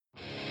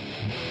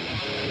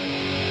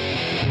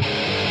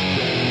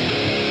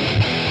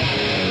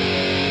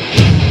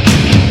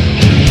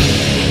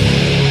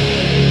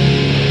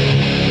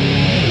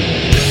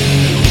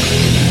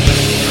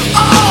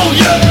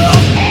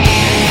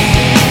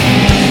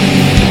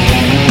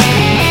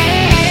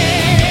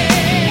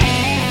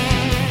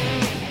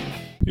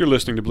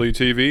listening to Blue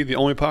TV, the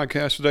only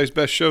podcast for today's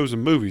best shows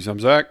and movies. I'm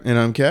Zach. And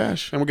I'm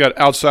Cash. And we got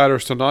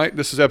Outsiders tonight.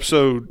 This is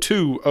episode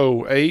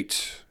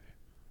 208.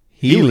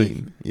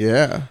 Healing.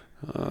 Yeah.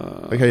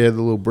 Like how you had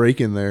the little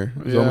break in there.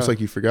 It was almost like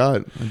you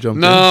forgot. I jumped in.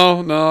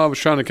 No. I was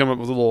trying to come up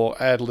with a little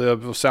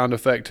ad-lib sound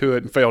effect to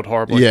it and failed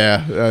horribly.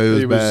 Yeah.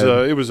 It was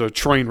bad. It was a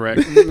train wreck.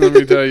 Let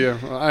me tell you.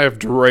 I have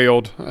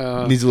derailed.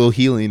 Needs a little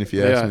healing if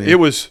you ask me. It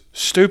was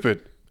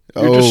stupid.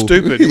 You're just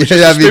stupid. It was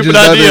Yeah, just a stupid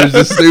idea. It was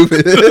just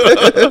stupid.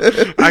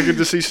 I can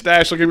just see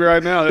Stash looking at me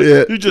right now.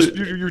 Yeah.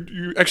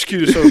 You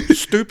executed so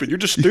stupid. You're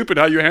just stupid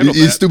how you handle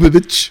You that. stupid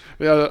bitch.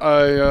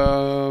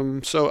 Yeah,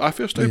 so I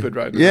feel stupid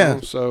right now.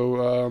 Yeah.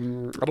 So I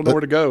don't know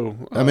where to go.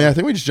 I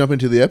think we just jump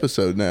into the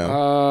episode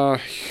now.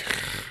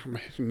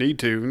 Need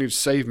to. You need to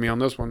save me on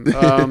this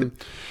one.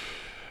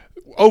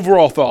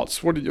 Overall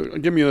thoughts.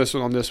 Give me this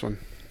one on this one.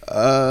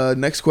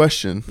 Next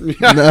question.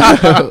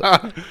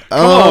 Come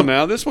on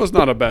now. This was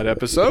not a bad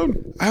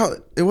episode.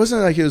 It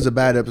wasn't like it was a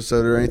bad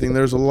episode or anything.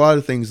 There was a lot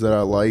of things that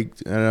I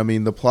liked. And I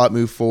mean, the plot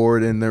moved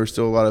forward and there was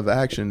still a lot of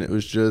action. It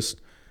was just,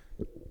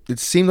 it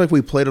seemed like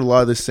we played a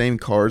lot of the same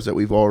cards that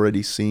we've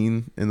already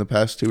seen in the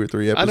past 2 or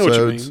 3 episodes. I know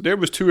what you mean. There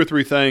was 2 or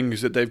 3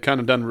 things that they've kind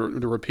of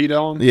done to repeat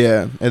on.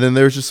 Yeah. And then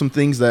there's just some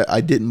things that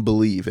I didn't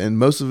believe. And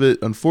most of it,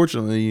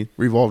 unfortunately,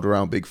 revolved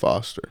around Big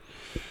Foster.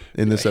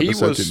 In this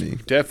episode, to me, he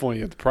was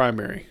definitely the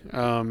primary,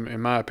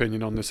 in my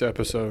opinion, on this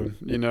episode.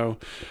 You know,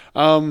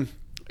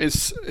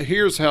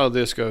 here's how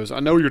this goes. I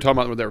know you're talking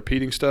about with that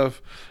repeating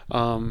stuff,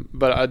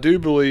 but I do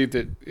believe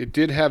that it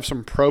did have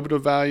some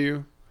probative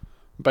value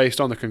based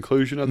on the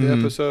conclusion of the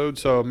episode.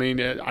 So I mean,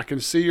 I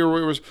can see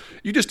where it was.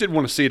 You just didn't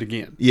want to see it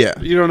again. Yeah,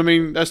 you know what I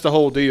mean. That's the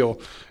whole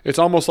deal. It's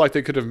almost like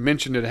they could have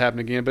mentioned it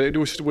happening again, but it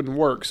just wouldn't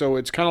work. So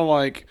it's kind of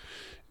like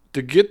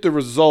to get the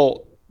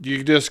result.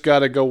 You just got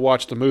to go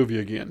watch the movie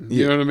again.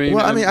 You know what I mean?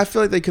 Well, I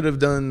feel like they could have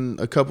done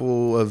a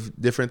couple of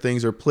different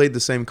things or played the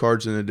same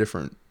cards in a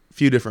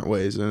few different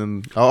ways.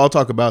 And I'll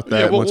talk about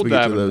that once we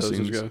get to those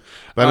scenes.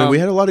 But I mean, we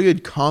had a lot of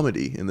good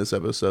comedy in this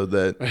episode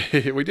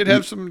that we did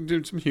have some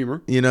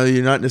humor. You know,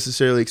 you're not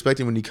necessarily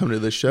expecting when you come to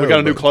this show. We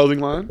got a new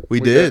clothing line. We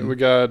did. We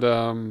got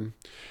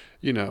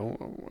you know,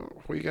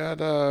 we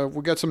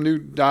got some new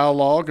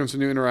dialogue and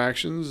some new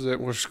interactions that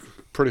was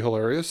pretty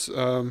hilarious.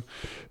 And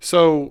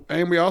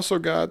we also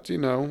got, you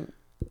know,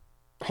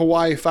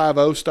 Hawaii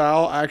 5-0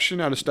 style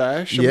action out of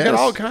Stash. So we got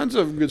all kinds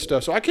of good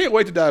stuff. So I can't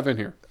wait to dive in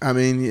here. I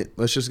mean,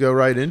 let's just go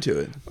right into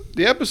it.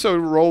 The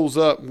episode rolls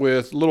up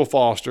with Little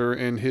Foster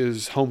and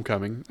his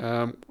homecoming.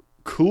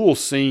 Cool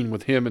scene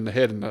with him in the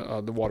head in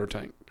the water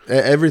tank.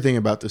 Everything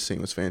about this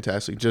scene was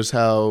fantastic. Just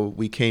how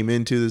we came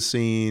into the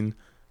scene,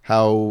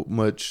 how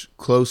much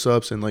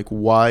close-ups and like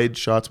wide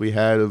shots we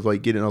had of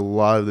like getting a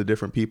lot of the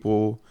different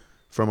people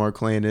from our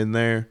clan in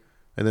there.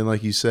 And then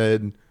like you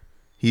said,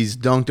 he's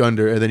dunked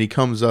under and then he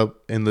comes up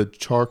and the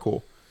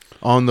charcoal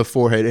on the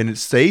forehead and it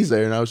stays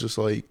there. And I was just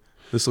like,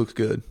 this looks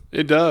good.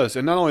 It does.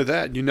 And not only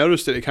that, you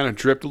noticed that it kind of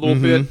dripped a little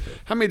bit.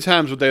 How many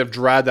times would they have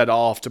dried that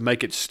off to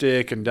make it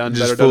stick and done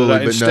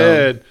better?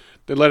 Instead,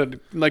 they let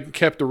it, like,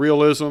 kept the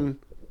realism.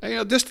 You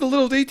know, just the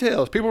little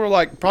details. People were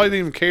like, probably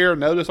didn't even care or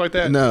notice like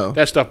that. No.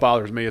 That stuff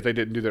bothers me if they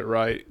didn't do that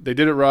right. They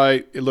did it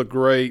right. It looked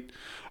great.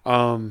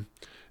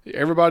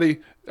 Everybody,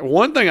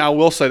 one thing I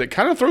will say that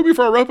kind of threw me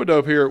for a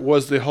rope-a-dope here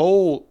was the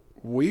whole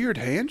weird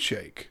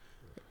handshake.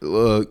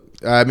 Look,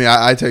 I mean,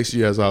 I texted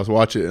you as I was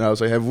watching it, and I was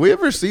like, have we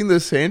ever seen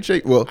this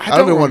handshake? Well, I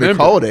don't even want to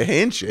call it a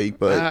handshake,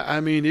 but... I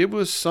mean, it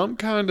was some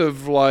kind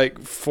of,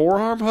 like,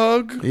 forearm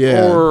hug.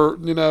 Yeah. Or,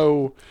 you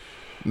know...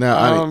 Now,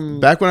 I mean,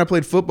 back when I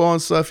played football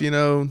and stuff, you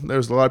know, there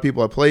was a lot of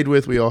people I played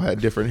with. We all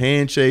had different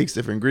handshakes,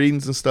 different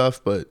greetings and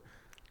stuff, but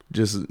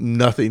just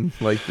nothing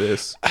like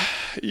this.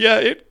 Yeah,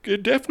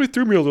 it definitely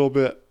threw me a little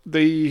bit.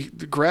 The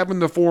grabbing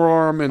the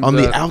forearm and on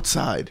the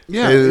outside.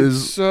 Yeah, I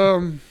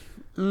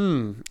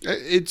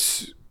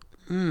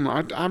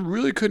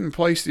really couldn't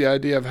place the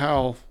idea of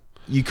how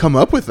you come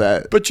up with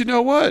that. But you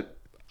know what?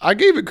 I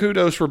gave it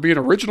kudos for being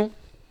original.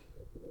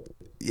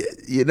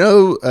 You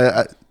know,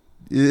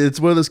 it's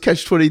one of those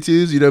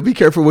catch-22s. You know, be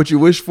careful what you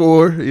wish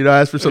for. You know,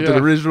 ask for something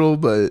original,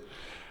 but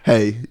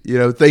hey, you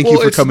know, thank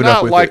you for coming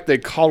up with it. It's not like they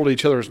coddled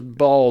each other's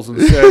balls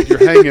and said, you're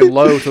hanging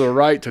low to the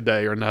right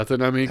today or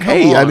nothing. I mean,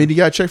 come on. I mean, you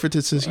got to check for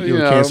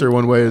testicular cancer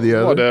one way or the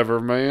other. Whatever,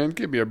 man.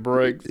 Give me a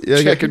break.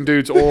 Checking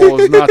dudes' oil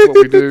is not what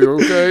we do,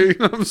 okay?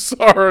 I'm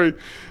sorry.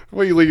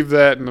 We leave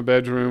that in the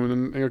bedroom.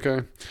 And then,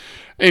 okay.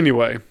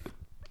 Anyway,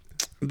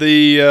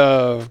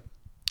 the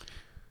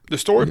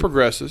story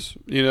progresses,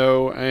 you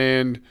know,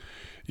 and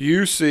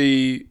you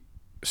see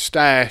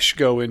Stash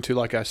go into,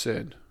 like I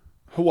said,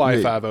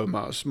 Hawaii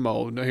 5-0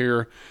 mode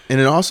here. And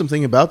an awesome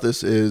thing about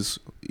this is,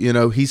 you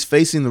know, he's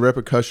facing the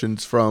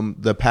repercussions from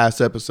the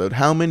past episode.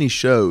 How many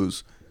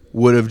shows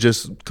would have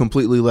just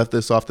completely left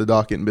this off the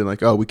docket and been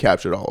like, oh, we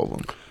captured all of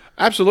them?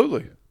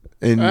 Absolutely.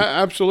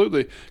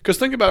 Absolutely. Because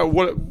think about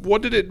it,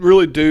 what did it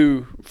really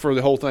do for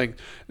the whole thing?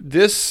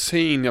 This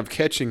scene of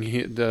catching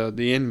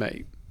the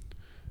inmate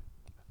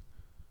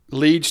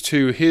leads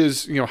to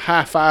his, you know,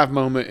 high five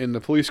moment in the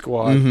police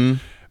squad.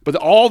 But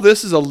all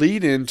this is a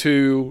lead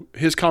into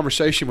his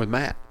conversation with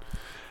Matt.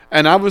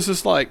 And I was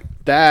just like,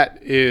 that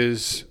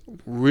is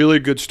really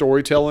good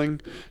storytelling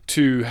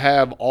to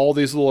have all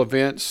these little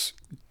events.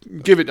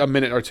 Give it a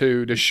minute or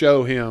two to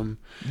show him.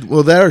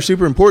 Well, that are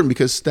super important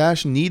because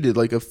Stash needed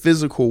like a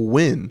physical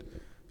win,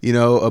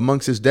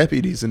 amongst his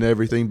deputies and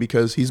everything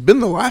because he's been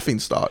the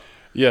laughingstock.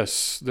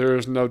 Yes, there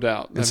is no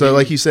doubt. And so,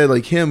 like you said,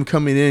 like him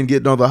coming in,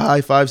 getting all the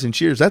high fives and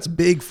cheers, that's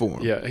big for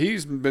him. Yeah,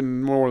 he's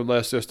been more or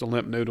less just a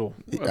limp noodle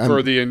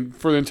for the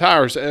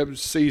entire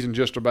season,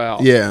 just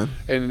about. Yeah,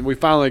 and we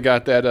finally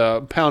got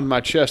that pound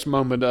my chest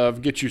moment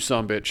of "get you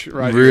some bitch"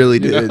 right. Really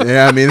did. Know?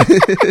 Yeah, I mean,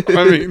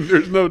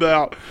 there's no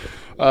doubt.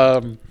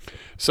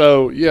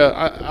 So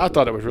yeah, I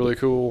thought it was really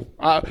cool.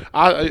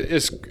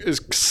 As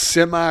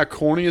semi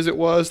corny as it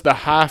was, the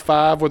high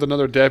five with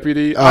another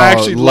deputy. I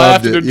actually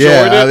laughed and enjoyed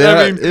it.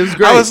 I mean, it was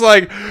great. I was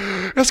like,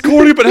 that's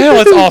corny, but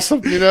hell, it's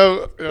awesome.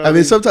 I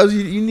mean, sometimes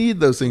you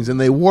need those things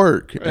and they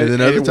work, and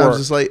then other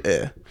times it's like,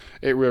 eh.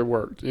 It really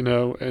worked,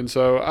 and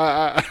so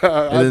all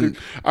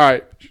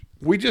right.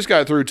 We just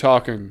got through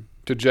talking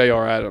to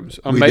J.R. Adams,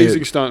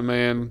 amazing stunt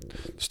man,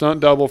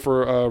 stunt double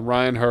for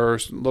Ryan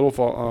Hurst,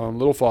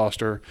 Little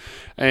Foster,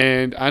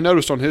 and I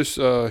noticed on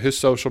his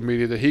social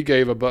media that he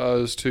gave a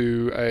buzz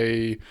to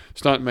a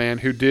stunt man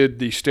who did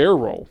the stair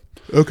roll.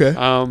 Okay.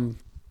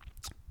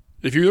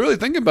 If you really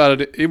think about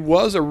it, it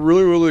was a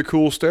really, really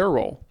cool stair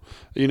roll.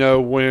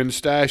 When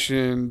Stash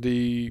and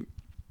the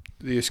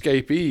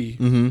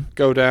escapee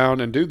go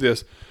down and do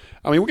this.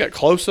 I mean, we got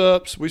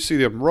close-ups. We see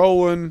them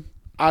rolling.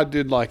 I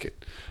did like it.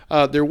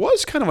 There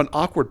was kind of an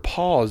awkward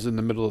pause in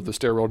the middle of the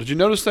stair roll. Did you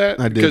notice that?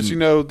 I did. Because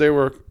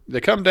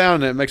they come down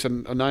and it makes a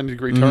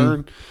 90-degree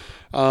turn.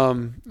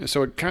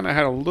 So it kind of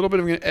had a little bit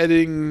of an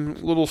editing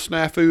little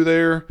snafu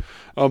there,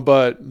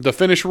 but the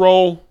finish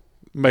roll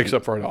makes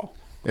up for it all.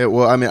 Yeah,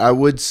 well, I mean, I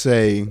would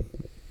say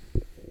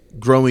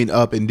growing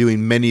up and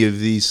doing many of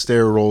these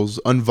stair rolls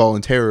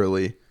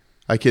involuntarily,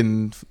 I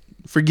can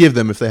forgive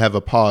them if they have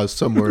a pause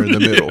somewhere in the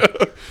middle.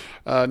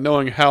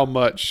 Knowing how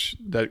much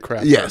that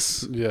crap.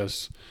 Yes.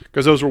 Yes.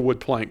 Because those were wood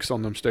planks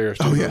on them stairs.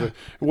 Oh, yeah. It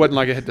wasn't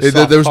like it had the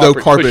soft there was no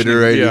carpet cushioning.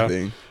 or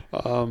anything.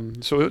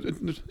 So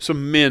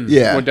some men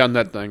went down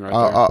that thing right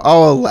there.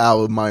 I'll allow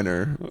a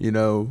minor,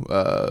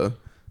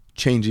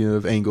 changing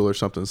of angle or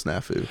something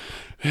snafu.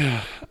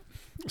 Yeah.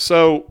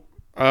 So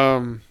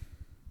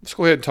let's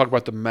go ahead and talk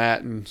about the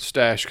Matt and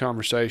Stash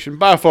conversation.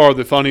 By far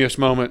the funniest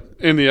moment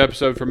in the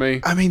episode for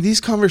me. I mean,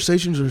 these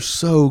conversations are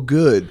so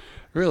good.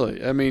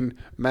 Really, I mean,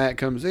 Matt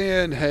comes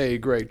in, hey,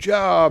 great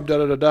job,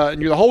 da-da-da-da,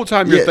 and the whole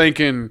time you're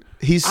thinking,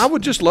 I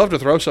would just love to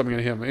throw something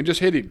at him and just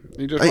hit him.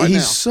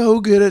 He's so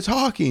good at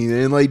talking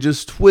and, like,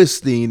 just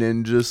twisting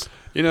and just...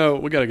 we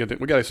got to see if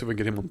we can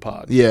get him on the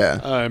pod. Yeah.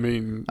 I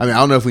mean, I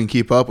don't know if we can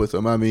keep up with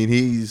him. I mean,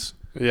 he's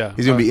going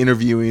to be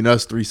interviewing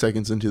us 3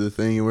 seconds into the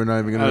thing, and we're not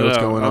even going to know what's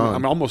going on.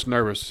 I'm almost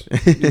nervous.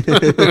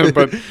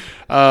 But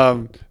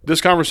this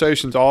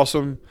conversation's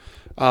awesome.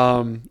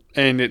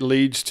 And it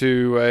leads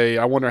to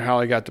I wonder how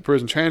he got the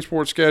prison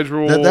transport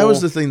schedule. That was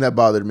the thing that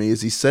bothered me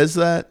is he says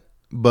that,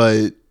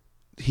 but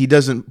he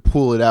doesn't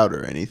pull it out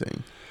or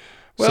anything.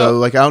 Well, so,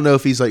 like, I don't know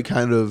if he's, like,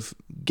 kind of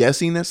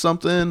guessing at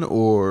something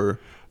or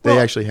they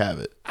actually have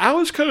it. I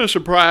was kind of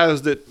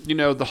surprised that,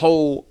 the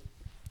whole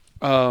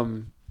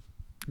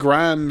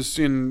Grimes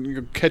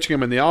catching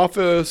him in the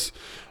office,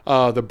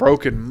 the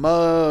broken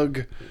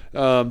mug,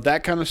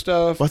 that kind of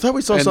stuff. Well, I thought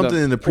we saw something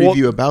in the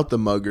preview about the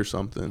mug or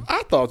something.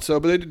 I thought so,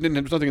 but they didn't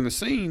have something in the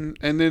scene.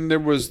 And then there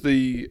was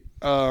and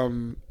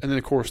then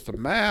of course the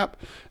map.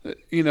 I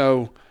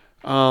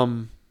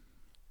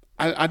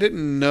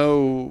didn't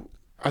know.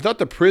 I thought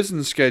the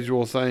prison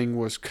schedule thing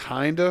was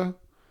kind of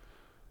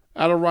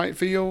out of right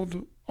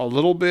field a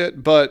little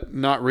bit, but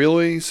not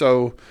really.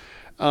 So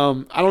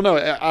I don't know.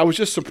 I was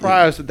just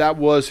surprised that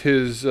was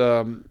his.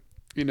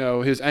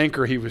 His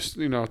anchor he was,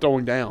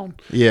 throwing down.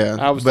 Yeah.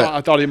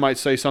 I thought he might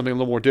say something a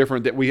little more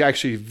different that we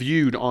actually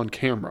viewed on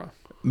camera.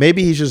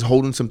 Maybe he's just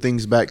holding some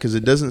things back because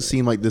it doesn't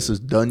seem like this is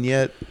done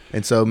yet.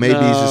 And so maybe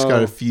he's just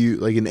got a few,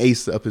 like an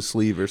ace up his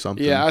sleeve or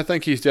something. Yeah, I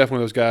think he's definitely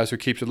one of those guys who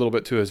keeps a little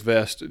bit to his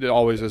vest,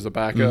 always as the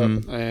backup.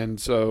 Mm-hmm. And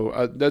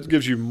so that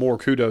gives you more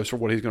kudos for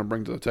what he's going to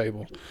bring to the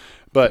table.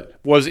 But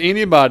was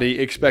anybody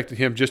expecting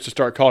him just to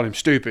start calling him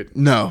stupid?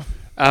 No.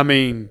 I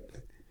mean...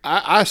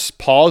 I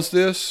paused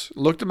this,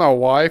 looked at my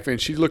wife,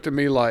 and she looked at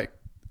me like,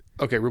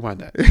 okay,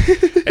 rewind that.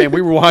 And we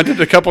rewinded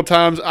it a couple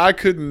times. I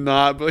could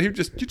not, but you're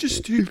just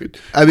stupid.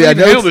 I mean, I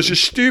know this is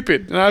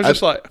stupid. And I was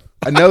just like.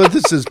 I know that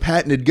this is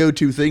patented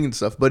go-to thing and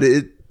stuff, but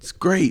it's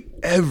great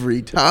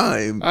every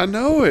time. I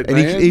know it, and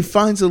man. he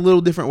finds a little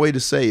different way to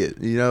say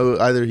it.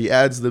 Either he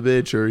adds the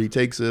bitch or he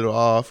takes it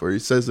off or he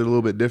says it a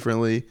little bit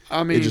differently.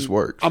 I mean, it just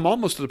works. I'm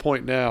almost to the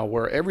point now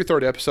where every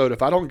third episode,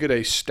 if I don't get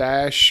a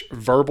Stash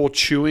verbal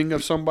chewing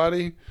of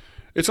somebody,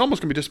 it's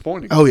almost going to be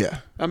disappointing. Oh,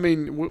 yeah. I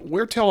mean,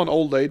 we're telling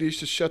old ladies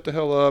to shut the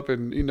hell up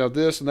and,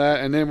 this and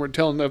that, and then we're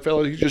telling that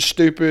fellow he's just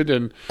stupid.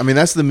 And I mean,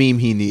 that's the meme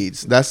he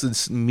needs. That's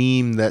the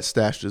meme that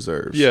Stash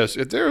deserves. Yes.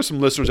 If there are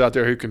some listeners out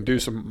there who can do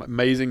some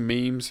amazing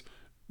memes,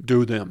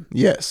 do them.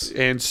 Yes.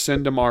 And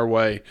send them our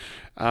way.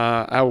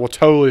 I will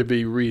totally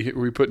be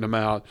re-putting them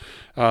out.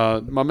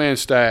 My man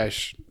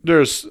Stash,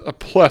 there's a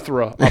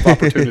plethora of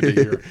opportunity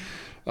here.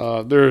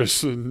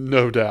 There's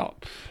no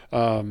doubt.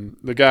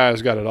 The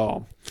guy's got it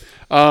all.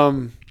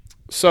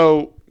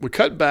 So we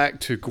cut back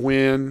to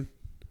Gwen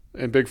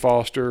and Big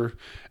Foster,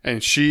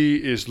 and she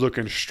is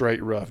looking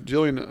straight rough.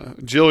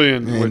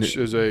 Jillian, which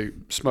is a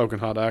smoking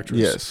hot actress.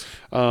 Yes.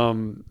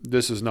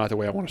 This is not the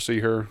way I want to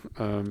see her.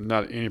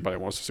 Not anybody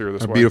wants to see her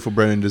this way. Beautiful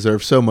Brennan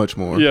deserves so much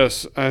more.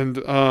 Yes,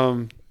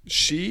 and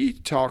she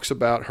talks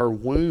about her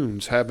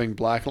wounds having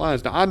black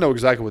lines. Now, I know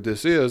exactly what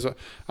this is.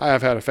 I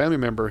have had a family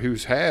member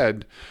who's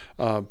had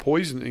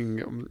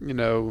poisoning,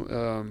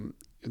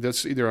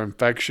 that's either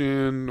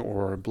infection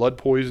or blood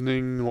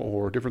poisoning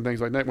or different things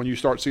like that. When you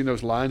start seeing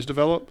those lines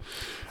develop,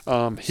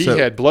 he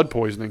had blood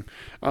poisoning.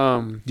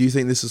 Do you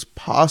think this is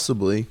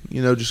possibly,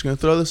 just going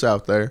to throw this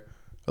out there,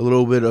 a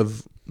little bit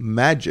of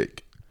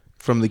magic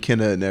from the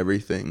Kenna and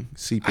everything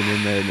seeping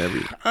in there and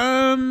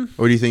everything?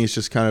 Or do you think it's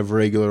just kind of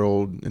regular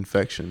old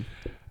infection?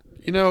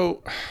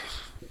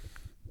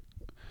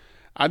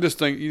 I just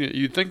think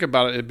you think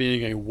about it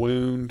being a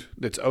wound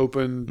that's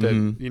open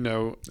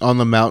that on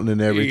the mountain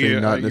and everything.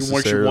 Not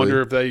necessarily. You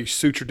wonder if they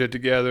sutured it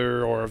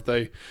together, or if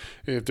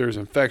there's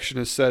infection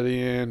is set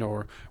in,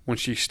 or when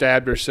she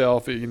stabbed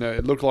herself,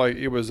 it looked like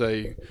it was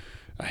a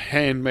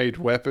handmade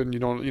weapon.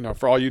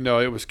 For all you know,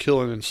 it was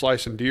killing and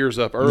slicing deers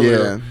up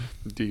earlier. Yeah.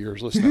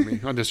 Deers, listen to me.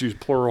 I just use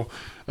plural.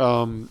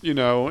 And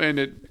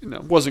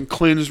it wasn't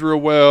cleansed real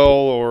well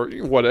or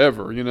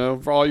whatever.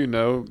 For all you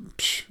know, it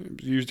was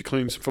used to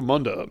clean some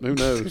Famunda up. Who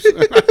knows?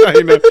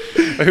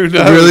 Who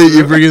knows? Really,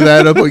 you bringing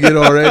that up again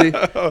already?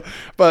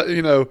 But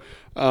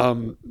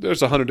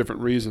there's 100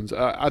 different reasons.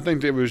 I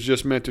think it was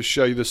just meant to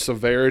show you the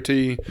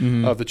severity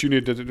of that. You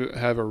need to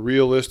have a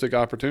realistic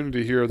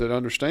opportunity here that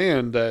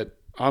understand that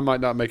I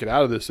might not make it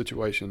out of this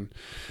situation.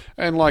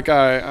 And like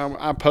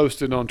I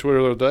posted on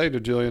Twitter the other day to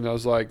Jillian, I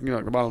was like,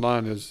 the bottom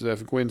line is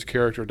if Gwen's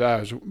character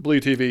dies,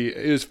 Bleed TV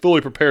is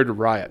fully prepared to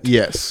riot.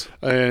 Yes.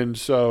 And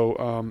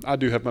so I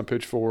do have my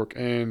pitchfork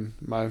and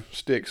my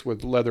sticks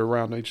with leather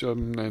around each of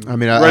them, and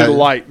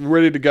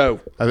ready to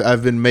go.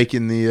 I've been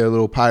making the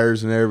little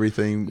pyres and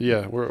everything.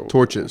 Yeah,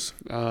 torches.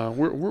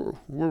 We're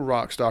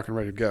rock stock and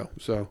ready to go.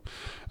 So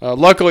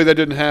luckily that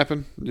didn't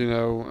happen. We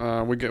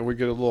get a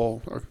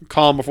little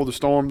calm before the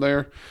storm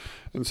there.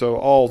 And so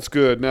all's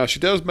good. Now, she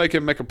does make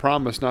him make a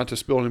promise not to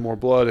spill any more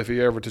blood if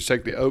he ever to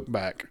take the oak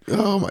back.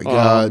 Oh, my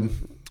God.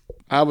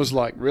 I was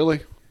like,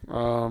 really? It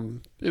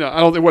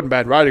wasn't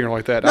bad writing or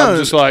like that. I was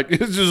just like,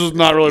 it's just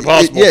not really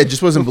possible. It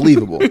just wasn't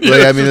believable.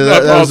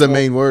 That was the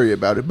main worry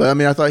about it. But,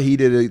 I thought he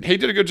did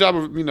a good job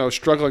of,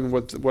 struggling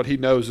with what he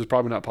knows is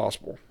probably not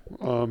possible.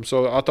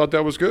 So I thought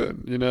that was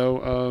good.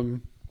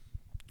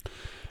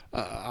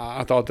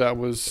 I thought that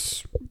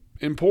was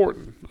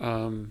important.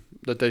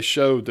 That they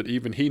showed that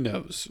even he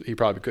knows he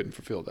probably couldn't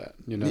fulfill that.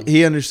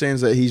 He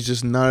understands that he's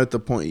just not at the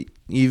point,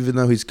 even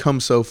though he's come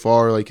so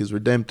far, like his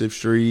redemptive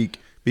streak,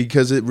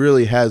 because it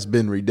really has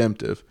been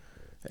redemptive,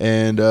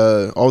 and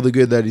all the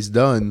good that he's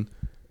done.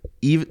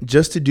 Even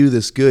just to do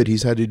this good,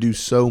 he's had to do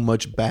so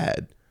much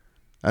bad.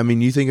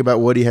 You think about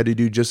what he had to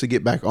do just to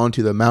get back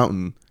onto the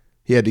mountain.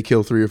 He had to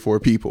kill 3 or 4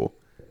 people,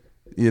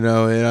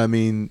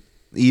 and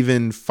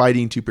even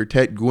fighting to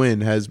protect Gwen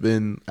has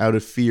been out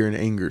of fear and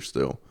anger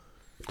still.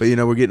 But,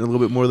 we're getting a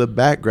little bit more of the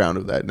background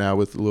of that now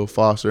with Lil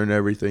Foster and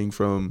everything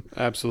from...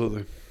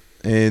 Absolutely.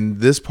 And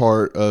this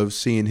part of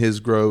seeing his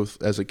growth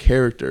as a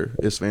character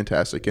is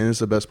fantastic. And it's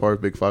the best part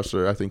of Big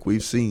Foster I think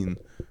we've seen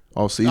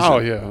all season. Oh,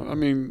 yeah.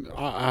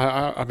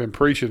 I've been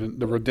preaching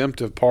the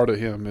redemptive part of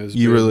him.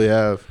 Really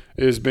have.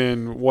 Has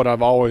been what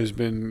I've always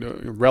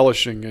been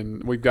relishing,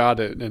 and we got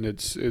it, and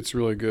it's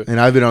really good.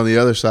 And I've been on the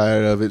other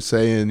side of it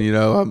saying,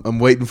 I'm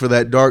waiting for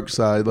that dark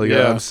side. Like,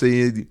 yeah.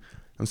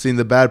 I'm seeing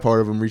the bad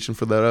part of him reaching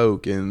for that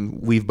oak,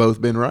 and we've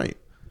both been right.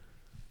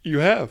 You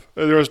have.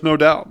 There is no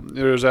doubt.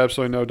 There is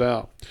absolutely no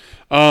doubt.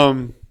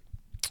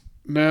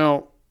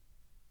 Now,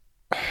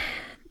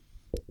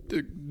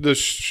 the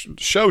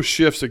show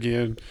shifts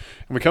again,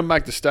 and we come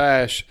back to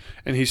Stash,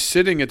 and he's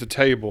sitting at the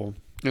table,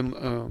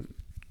 and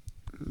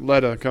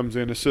Letta comes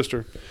in, his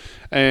sister,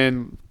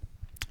 and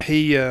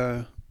he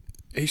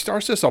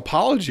starts this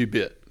apology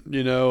bit,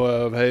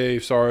 of, hey,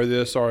 sorry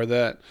this, sorry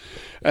that.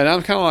 And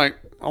I'm kind of like,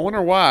 I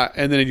wonder why.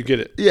 And then you get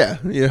it. Yeah.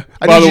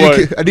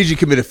 I need you to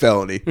commit a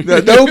felony.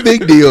 No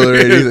big deal or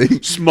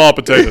anything. Small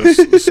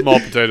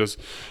potatoes.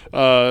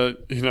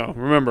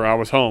 Remember, I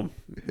was home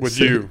with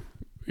you.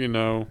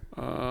 What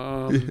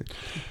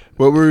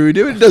were we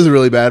doing? It doesn't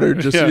really matter.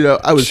 Just,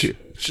 I was here.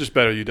 It's just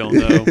better you don't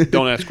know.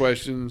 Don't ask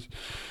questions.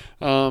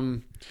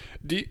 Do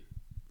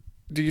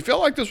you feel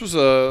like this was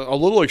a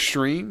little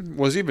extreme?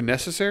 Was it even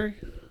necessary?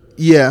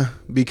 Yeah,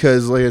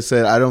 because like I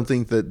said, I don't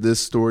think that this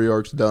story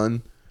arc's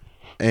done.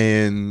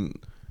 And,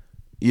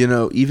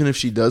 even if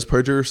she does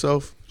perjure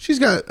herself, she's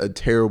got a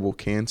terrible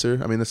cancer.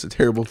 That's a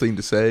terrible thing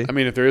to say.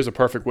 If there is a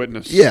perfect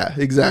witness. Yeah,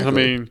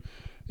 exactly.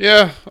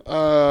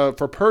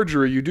 For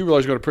perjury, you do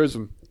realize you go to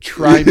prison.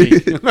 Try me.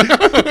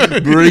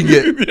 Bring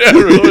it. Yeah,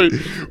 really.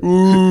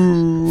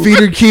 Ooh. Feed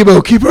her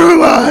chemo. Keep her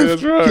alive.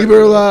 That's right. Keep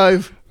her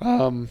alive.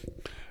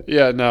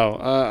 Yeah, no.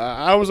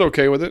 I was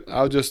okay with it.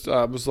 I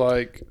was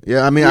like,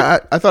 Yeah, I mean, I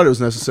thought it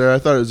was necessary. I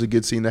thought it was a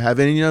good scene to have.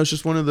 And, it's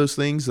just one of those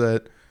things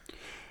that...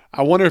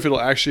 I wonder if it'll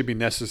actually be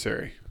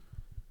necessary.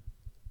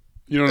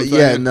 You know what I'm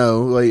saying? Yeah,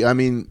 no. Like, I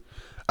mean,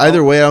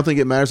 either way, I don't think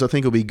it matters. I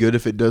think it'll be good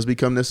if it does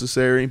become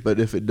necessary. But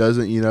if it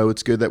doesn't,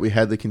 it's good that we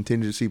had the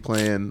contingency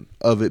plan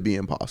of it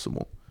being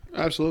possible.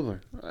 Absolutely.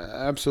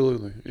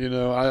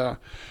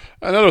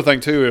 Another thing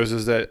too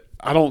is that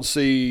I don't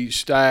see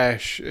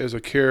Stash as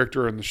a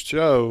character in the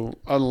show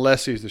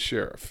unless he's the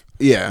sheriff.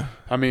 Yeah.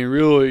 I mean,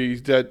 really,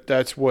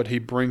 that's what he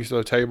brings to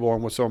the table,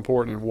 and what's so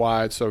important and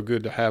why it's so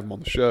good to have him on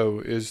the show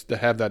is to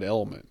have that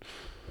element.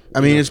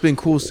 I mean, it's been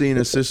cool seeing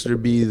his sister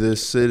be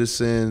this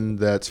citizen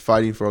that's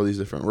fighting for all these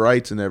different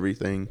rights and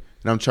everything.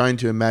 And I'm trying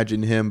to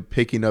imagine him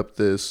picking up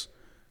this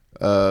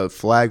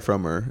flag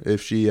from her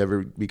if she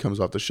ever becomes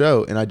off the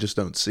show, and I just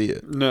don't see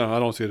it. No, I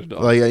don't see it at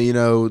all. Like,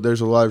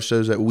 there's a lot of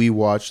shows that we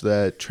watch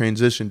that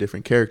transition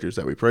different characters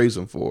that we praise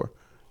them for.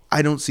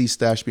 I don't see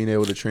Stash being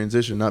able to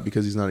transition, not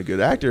because he's not a good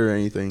actor or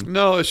anything.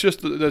 No, it's just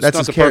that's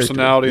not the character.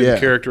 personality and the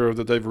character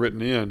that they've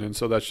written in, and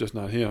so that's just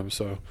not him.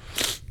 So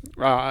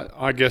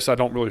I guess I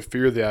don't really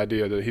fear the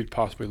idea that he'd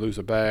possibly lose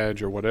a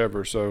badge or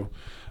whatever. So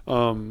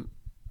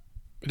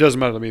it doesn't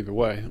matter to me either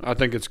way. I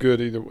think it's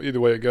good either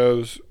way it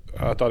goes.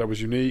 I thought it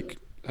was unique.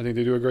 I think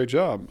they do a great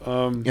job.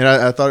 And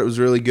I thought it was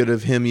really good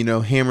of him,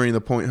 hammering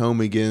the point home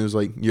again. It was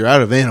like, you're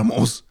out of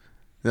animals.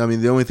 I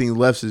mean, the only thing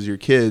left is your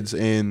kids,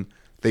 and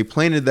they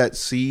planted that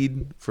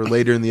seed for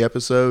later in the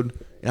episode,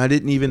 and I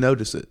didn't even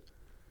notice it.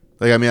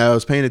 Like, I mean, I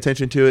was paying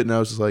attention to it, and I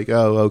was just like,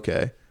 oh,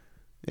 okay.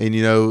 And,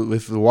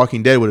 if The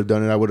Walking Dead would have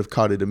done it, I would have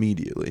caught it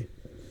immediately.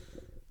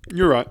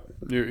 You're right.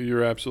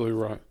 You're absolutely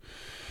right.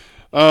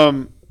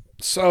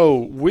 So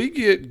we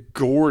get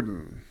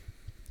Gordon.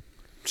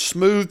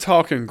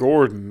 Smooth-talking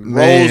Gordon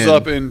rolls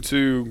up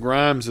into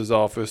Grimes'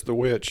 office, the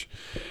witch,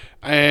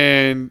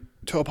 and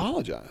to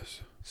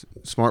apologize.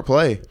 Smart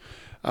play.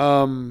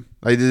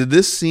 Like, did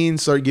this scene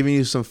start giving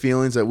you some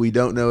feelings that we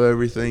don't know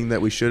everything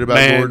that we should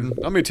about Gordon?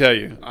 Let me tell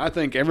you, I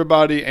think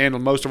everybody and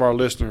most of our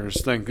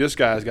listeners think this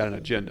guy's got an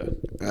agenda.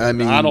 I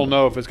mean, I don't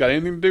know if it's got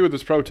anything to do with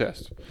this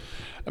protest.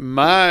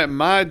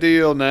 My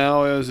deal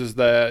now is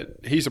that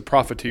he's a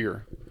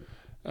profiteer.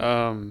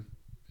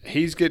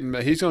 He's going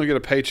to get a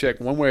paycheck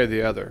one way or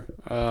the other.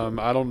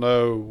 I don't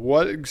know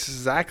what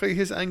exactly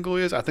his angle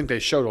is. I think they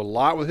showed a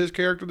lot with his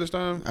character this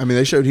time. I mean,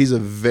 they showed he's a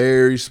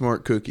very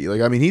smart cookie.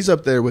 Like, I mean, he's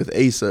up there with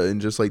Asa and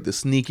just like the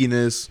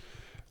sneakiness.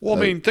 Well, I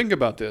mean, think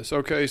about this.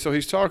 Okay, so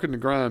he's talking to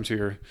Grimes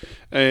here,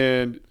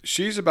 and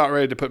she's about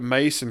ready to put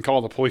mace and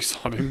call the police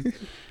on him.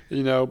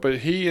 But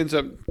he ends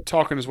up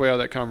talking his way out of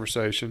that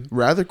conversation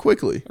rather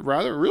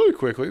really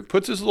quickly.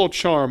 Puts his little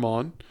charm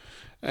on,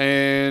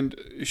 and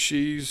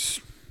she's.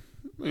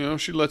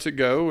 She lets it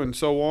go and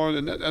so on.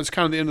 And that's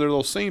kind of the end of their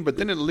little scene. But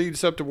then it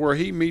leads up to where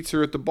he meets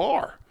her at the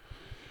bar.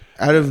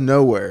 Out of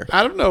nowhere.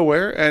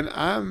 And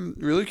I'm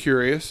really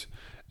curious.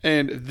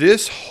 And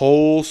this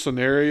whole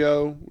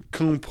scenario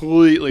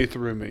completely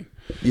threw me.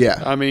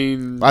 Yeah. I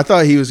mean, I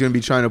thought he was going to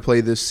be trying to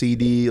play this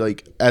CD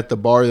like at the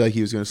bar, like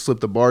he was going to slip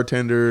the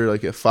bartender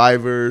like a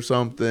 $5 or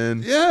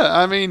something. Yeah.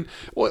 I mean,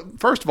 well,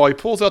 first of all, he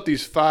pulls out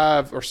these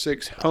 5 or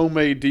 6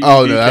 homemade DVD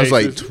Oh, no, that was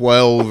cases. like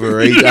 12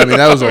 or 8. I mean,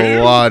 that was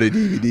a lot of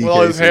DVD cases. With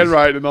all his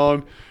handwriting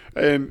on.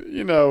 And,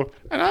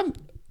 and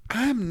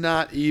I'm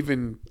not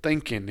even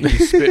thinking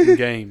he's spitting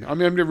game. I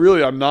mean,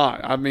 really, I'm not.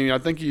 I mean, I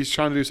think he's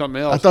trying to do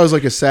something else. I thought it was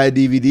like a sad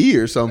DVD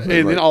or something.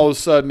 And then all of a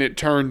sudden, it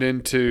turned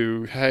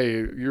into, "Hey,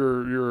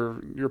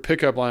 your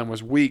pickup line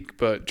was weak,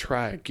 but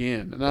try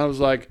again." And I was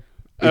like,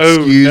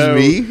 "Excuse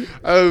me?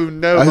 Oh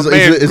no!" I was like,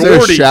 is there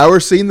a shower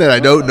scene that I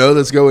don't know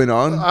that's going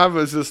on? I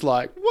was just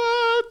like,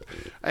 "What?"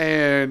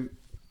 And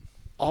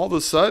all of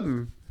a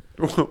sudden,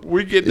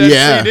 we get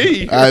that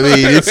CD. I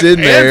mean, it's in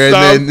there,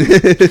 and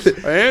then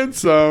and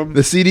some.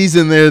 The CD's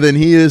in there, then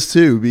he is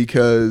too,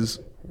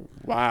 because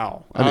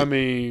wow. I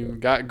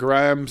mean, got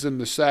Grimes in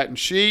the satin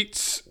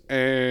sheets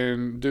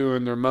and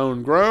doing their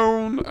moan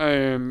groan,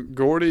 and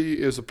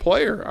Gordy is a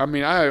player. I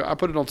mean, I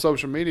put it on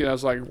social media, and I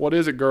was like, "What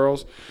is it,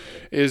 girls?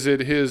 Is it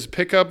his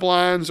pickup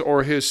lines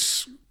or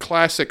his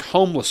classic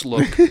homeless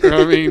look?"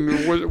 I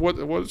mean,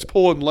 what's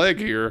pulling leg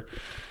here?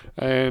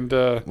 And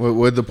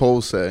what did the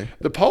polls say?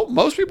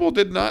 Most people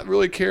did not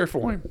really care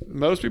for him.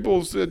 Most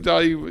people said,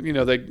 they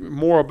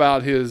more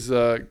about his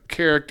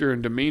character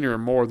and demeanor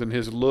more than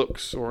his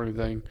looks or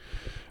anything.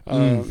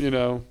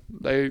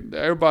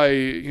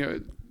 Everybody,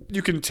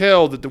 you can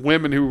tell that the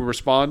women who were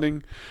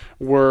responding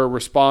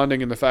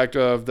in the fact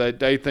of that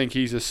they think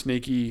he's a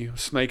sneaky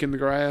snake in the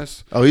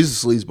grass. Oh,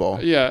 he's a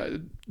sleazeball. Yeah,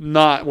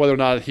 not whether or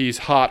not he's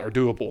hot or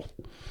doable.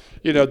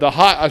 The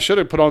hot, I should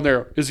have put on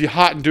there, is he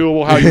hot and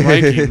doable? How you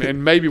rank him?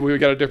 And maybe we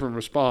got a different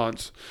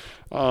response.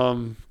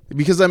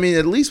 Because, I mean,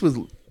 at least with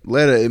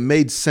Letta, it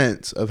made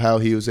sense of how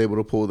he was able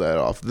to pull that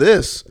off.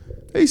 This,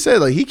 they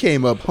said, like, he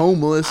came up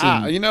homeless.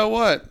 You know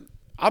what?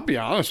 I'll be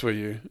honest with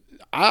you.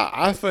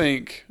 I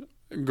think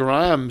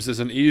Grimes is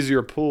an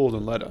easier pull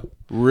than Letta.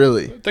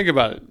 Really? Think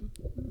about it.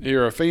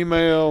 You're a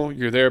female.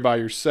 You're there by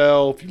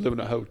yourself. You live in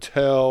a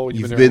hotel.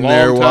 You've You've been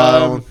there a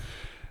while.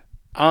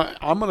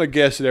 I'm gonna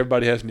guess that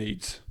everybody has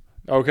needs.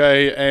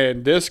 Okay,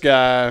 and this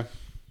guy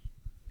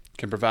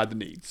can provide the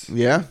needs.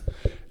 Yeah.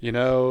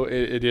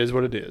 It is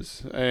what it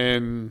is,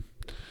 and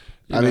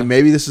I mean,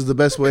 maybe this is the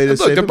best way to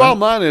say the bottom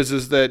line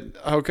is that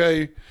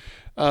okay.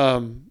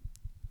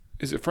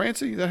 Is it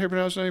Francie? Is that how you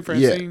pronounce her name?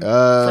 Francine?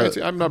 Yeah.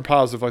 Francie. I'm not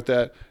positive like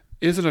that.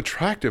 Is an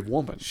attractive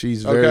woman.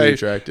 She's very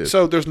attractive.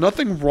 So there's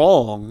nothing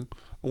wrong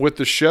with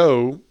the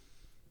show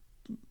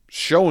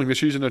showing that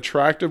she's an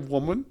attractive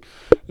woman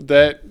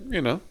that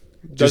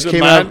doesn't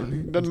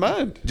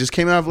mind. Just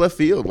came out of left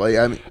field.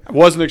 I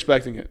wasn't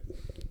expecting it.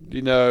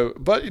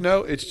 But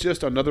it's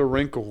just another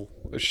wrinkle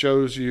that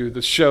shows you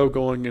the show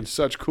going in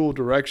such cool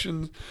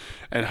directions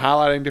and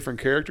highlighting different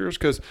characters.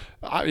 Because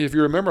if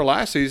you remember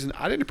last season,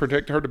 I didn't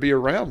predict her to be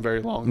around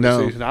very long this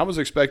season. I was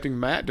expecting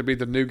Matt to be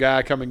the new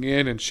guy coming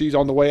in, and she's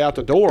on the way out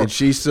the door. And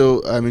she's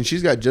still,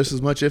 she's got just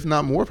as much, if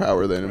not more,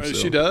 power than him.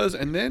 She does.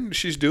 And then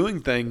she's doing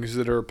things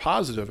that are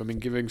positive.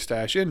 Giving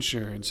Stash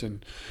insurance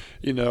and,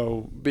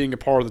 being a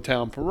part of the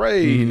town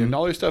parade and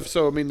all this stuff.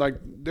 So,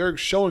 they're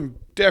showing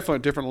definitely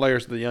different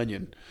layers of the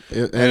onion.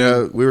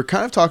 And we were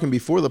kind of talking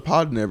before the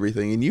pod and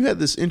everything, and you had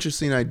this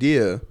interesting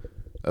idea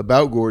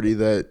about Gordy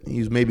that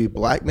he's maybe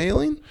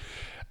blackmailing.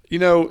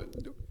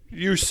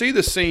 You see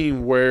the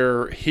scene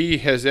where he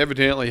has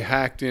evidently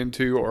hacked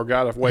into or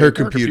got away Her with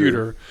her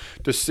computer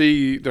to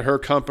see her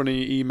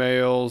company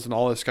emails and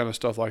all this kind of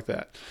stuff like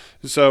that.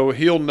 So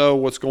he'll know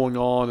what's going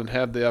on and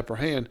have the upper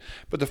hand.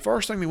 But the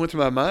first thing that went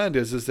through my mind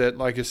is that,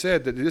 like I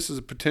said, that this is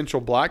a potential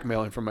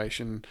blackmail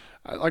information.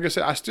 Like I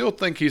said, I still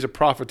think he's a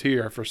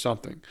profiteer for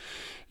something.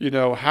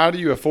 How do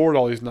you afford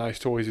all these nice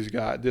toys he's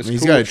got?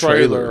 He's got a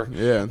trailer.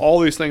 Yeah.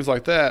 All these things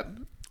like that.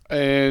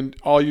 And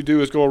all you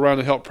do is go around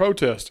and help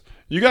protest.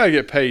 You got to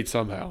get paid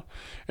somehow.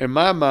 In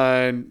my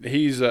mind,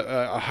 he's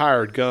a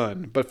hired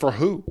gun. But for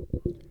who?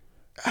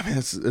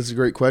 That's a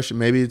great question.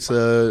 Maybe it's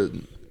a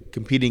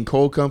competing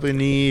coal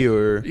company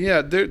or...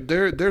 Yeah,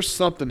 there's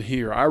something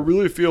here. I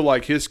really feel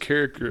like his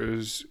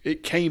character he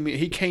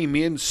came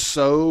in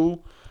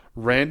so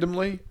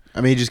randomly.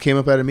 He just came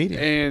up at a meeting.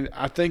 And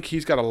I think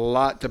he's got a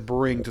lot to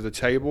bring to the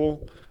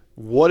table.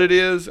 What it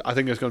is, I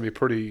think it's going to be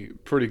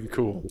pretty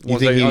cool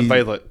once they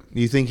unveil it.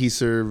 You think he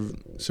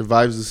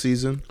survives the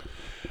season?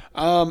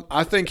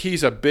 I think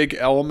he's a big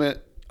element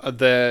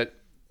that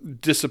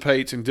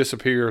dissipates and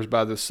disappears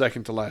by the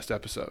second to last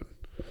episode.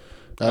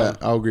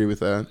 I'll agree with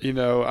that.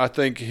 I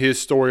think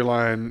his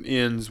storyline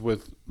ends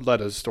with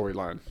Letta's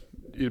storyline,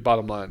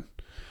 bottom line.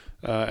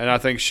 And I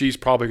think she's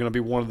probably going to be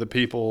one of the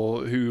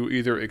people who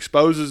either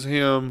exposes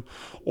him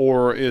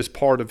or is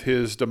part of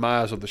his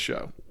demise of the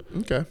show.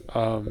 Okay.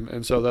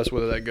 And so that's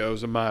where that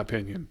goes, in my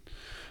opinion.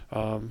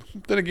 Then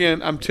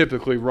again, I'm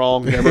typically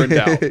wrong, never in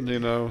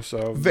doubt,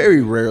 so.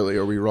 Very rarely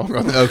are we wrong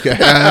on that. Okay.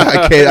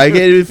 I can't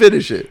even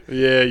finish it.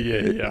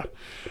 Yeah.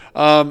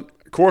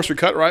 Of course, we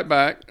cut right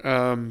back,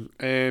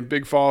 and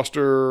Big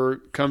Foster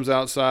comes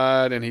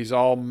outside, and he's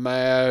all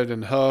mad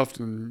and huffed,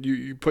 and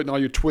you putting all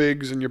your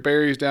twigs and your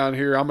berries down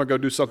here. I'm going to go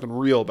do something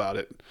real about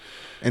it.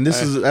 And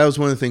that was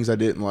one of the things I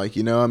didn't like.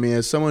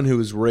 As someone who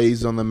was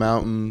raised on the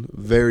mountain,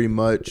 very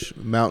much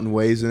mountain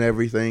ways and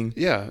everything.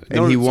 Yeah,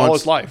 and he wants all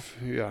his life.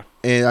 Yeah,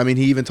 and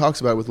he even talks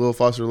about it with Will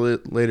Foster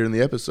later in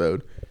the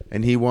episode,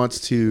 and he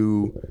wants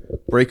to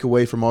break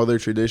away from all their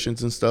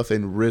traditions and stuff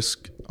and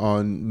risk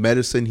on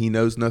medicine he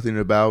knows nothing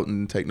about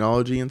and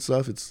technology and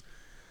stuff.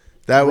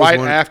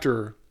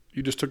 After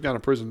you just took down a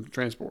prison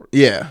transport.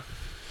 Yeah,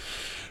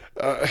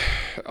 a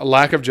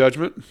lack of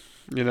judgment.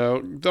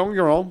 Don't get me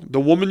wrong. The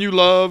woman you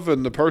love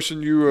and the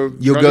person you'll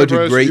go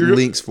to great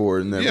lengths for,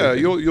 and yeah,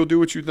 you'll do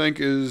what you think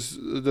is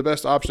the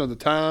best option at the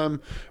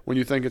time when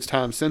you think it's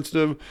time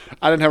sensitive.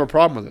 I didn't have a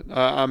problem with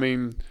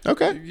it.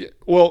 Okay.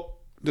 Well,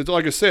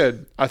 like I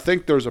said, I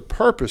think there's a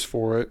purpose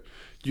for it.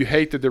 You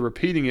hate that they're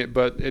repeating it,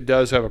 but it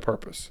does have a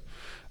purpose.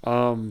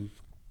 But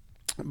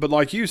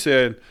like you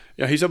said,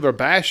 he's over there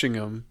bashing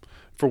them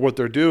for what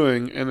they're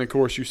doing, and of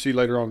course you see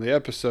later on in the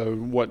episode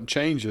what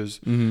changes.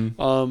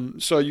 Mm-hmm.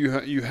 So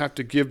you have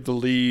to give the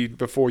lead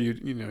before you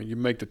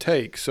make the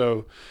take.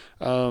 So,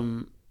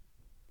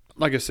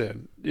 like I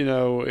said,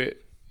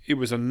 it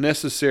was a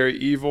necessary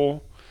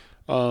evil.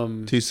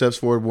 2 steps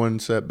forward, 1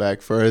 step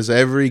back. For as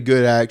every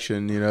good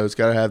action, it's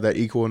got to have that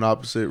equal and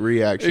opposite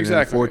reaction.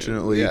 Exactly.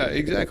 Unfortunately, yeah,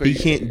 exactly. He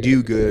can't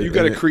do good. You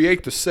got to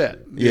create the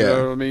set. You Yeah.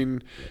 know what I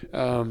mean?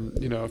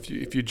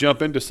 If you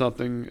jump into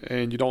something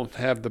and you don't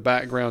have the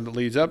background that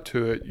leads up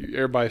to it,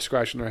 everybody's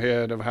scratching their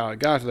head of how it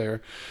got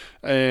there,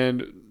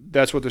 and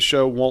that's what the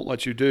show won't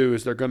let you do.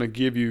 Is they're going to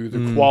give you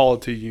the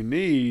quality you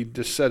need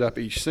to set up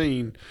each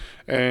scene,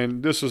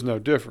 and this is no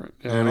different.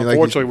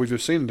 Unfortunately, we've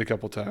just seen it a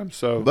couple times.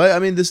 So, but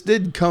this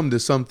did come to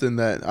something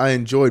that I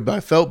enjoyed, but I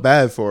felt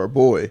bad for our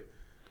boy.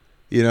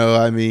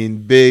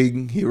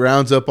 Big. He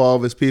rounds up all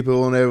of his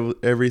people and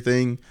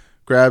everything,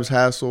 grabs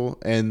Hassel,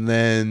 and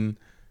then,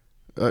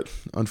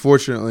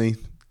 unfortunately,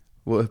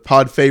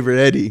 pod favorite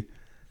Eddie.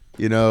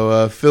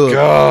 Philip.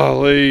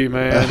 Golly,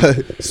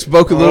 man.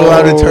 Spoke a little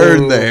out of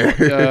turn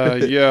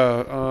there.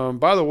 Yeah.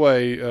 By the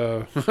way,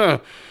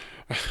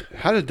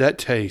 how did that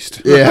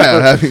taste?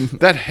 Yeah,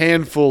 that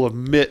handful of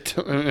mitt.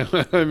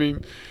 I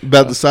mean,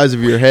 about the size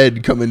of your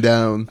head coming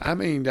down. I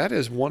mean, that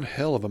is one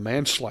hell of a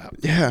man slap.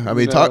 Yeah, I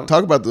mean, talk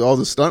about all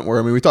the stunt work.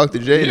 I mean, we talked to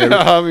Jay. Yeah,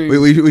 I mean,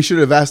 we should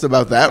have asked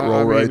about that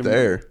role right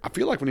there. I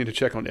feel like we need to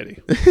check on Eddie.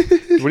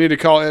 We need to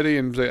call Eddie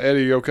and say,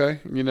 Eddie, you okay?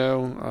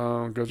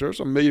 Because there's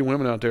a million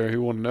women out there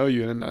who want to know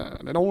you, and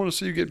they don't want to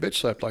see you get bitch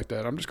slapped like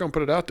that. I'm just going to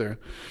put it out there.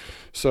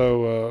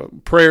 So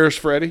prayers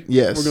for Eddie.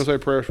 Yes, we're going to say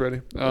prayers for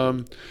Eddie.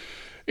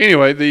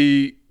 Anyway,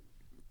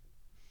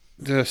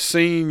 the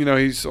scene,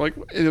 he's like,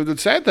 the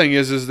sad thing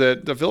is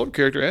that the Philip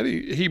character,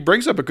 Eddie, he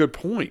brings up a good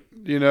point.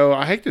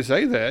 I hate to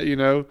say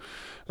that,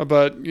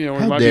 but, he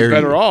might be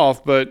better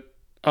off, but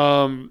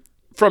from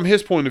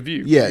his point of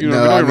view. Yeah,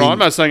 I'm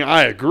not saying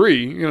I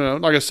agree.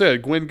 Like I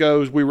said, Gwen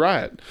goes, we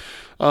riot.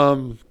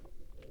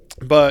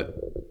 But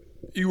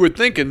you would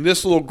think in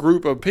this little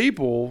group of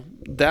people,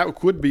 that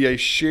could be a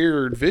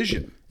shared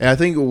vision. And I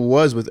think it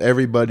was with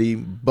everybody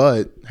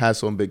but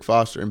Hassel and Big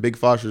Foster. And Big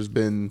Foster's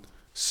been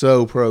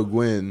so pro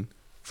Gwen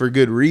for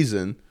good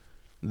reason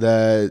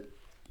that,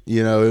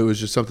 it was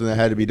just something that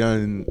had to be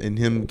done. And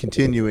him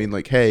continuing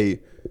like,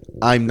 hey,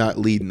 I'm not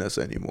leading us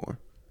anymore.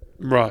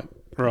 Right.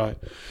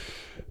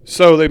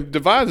 So they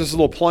devise this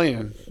little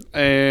plan.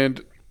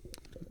 And,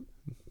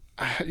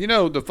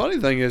 the funny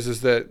thing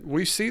is that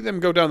we see them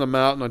go down the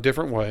mountain a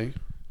different way.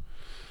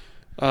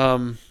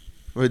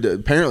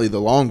 Apparently the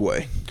long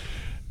way.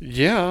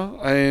 Yeah,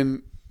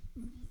 and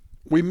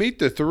we meet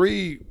the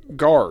 3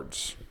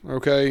 guards,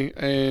 okay?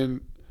 And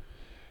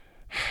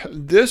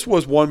this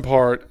was one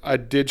part I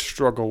did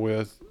struggle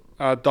with.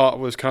 I thought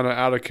was kind of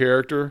out of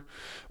character.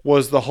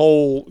 Was the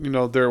whole,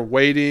 they're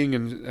waiting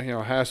and,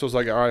 Hassel's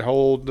like, all right,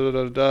 hold,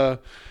 da-da-da-da.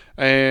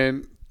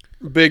 And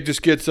Big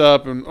just gets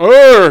up and,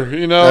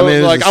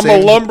 like, I'm a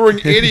lumbering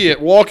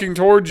idiot walking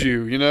towards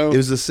you, It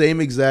was the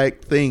same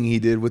exact thing he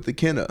did with the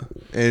Kenna.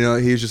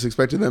 And, he was just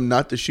expecting them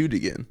not to shoot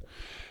again.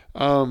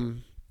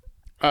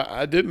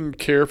 I didn't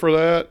care for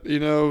that,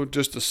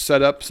 just to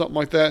set up something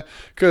like that.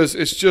 Because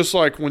it's just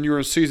like when you were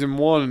in season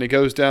 1 and he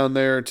goes down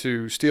there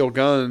to steal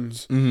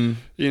guns, and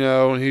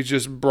he's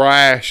just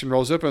brash and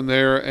rolls up in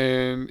there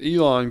and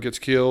Elon gets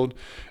killed.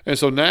 And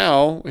so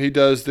now he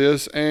does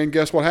this and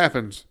guess what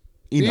happens?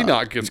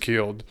 Enoch gets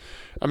killed.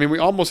 I mean, we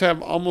almost have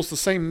the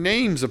same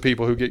names of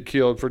people who get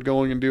killed for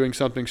going and doing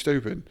something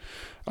stupid.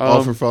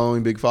 All for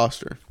following Big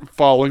Foster.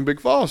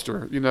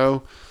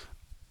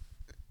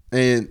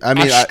 And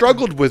I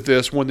struggled with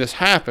this when this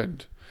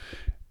happened.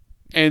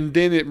 And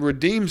then it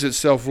redeems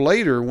itself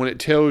later when it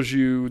tells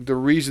you the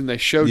reason they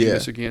showed you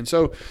this again.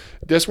 So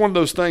that's one of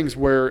those things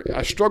where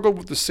I struggled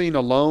with the scene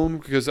alone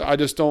because I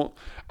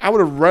would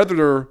have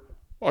rather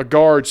a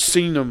guard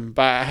seen him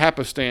by a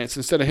happenstance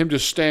instead of him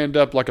just stand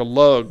up like a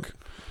lug,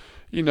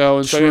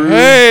 and say,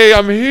 hey,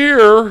 I'm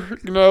here,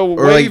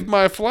 wave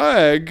my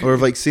flag.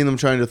 Or seeing them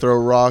trying to throw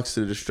rocks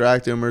to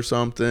distract him or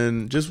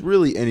something. Just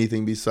really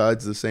anything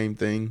besides the same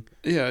thing.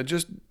 Yeah,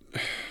 just.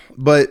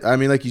 But, I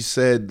mean, like you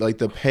said, like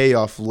the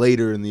payoff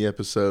later in the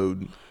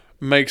episode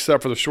makes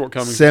up for the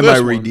shortcomings.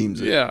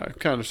 Semi-redeems it. Yeah,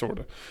 kind of, sort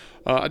of.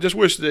 I just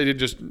wish they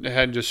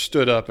hadn't just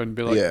stood up and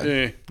be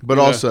like, But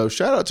also,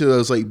 shout out to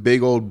those like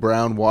big old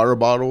brown water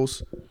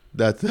bottles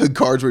that the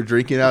guards were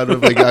drinking out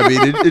of. Like, I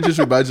mean, it just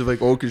reminds me of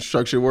like old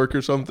construction work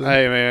or something.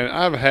 Hey, man,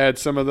 I've had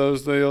some of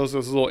those deals.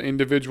 Those little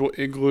individual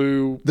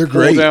igloo They're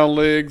great. Pull-down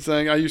leg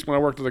thing. When I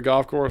worked at the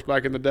golf course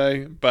back in the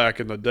day.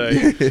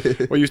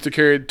 We used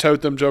to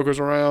tote them jokers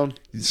around.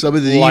 Some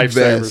of the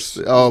best.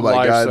 Oh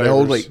my God, they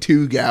hold like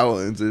 2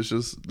 gallons. It's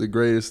just the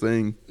greatest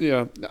thing.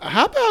 Yeah.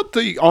 How about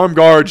the armed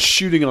guards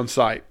shooting on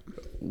sight?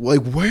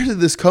 Like, where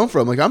did this come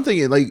from? Like, I'm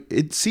thinking, like,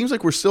 it seems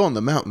like we're still on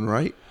the mountain,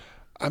 right?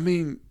 I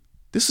mean,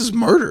 this is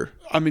murder.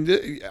 I mean,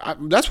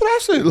 that's what I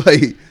said.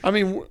 Like, I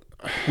mean,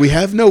 we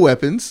have no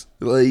weapons.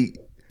 Like,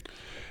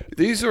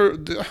 these are.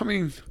 I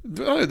mean,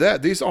 not only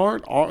that, these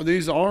aren't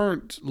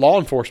law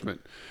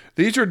enforcement.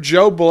 These are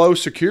Joe Blow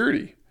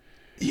security,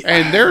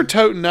 and they're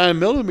toting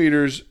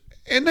 9mm,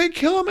 and they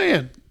kill a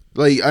man.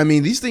 Like, I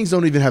mean, these things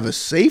don't even have a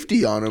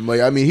safety on them.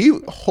 Like, I mean, he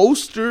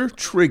holster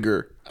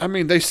trigger. I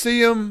mean, they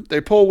see them,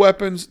 they pull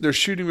weapons, they're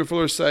shooting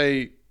before they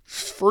say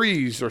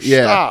freeze or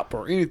stop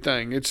or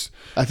anything.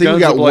 I think we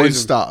got one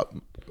stop,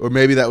 or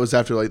maybe that was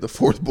after like the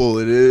 4th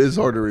bullet. It is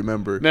hard to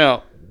remember.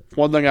 Now,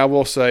 one thing I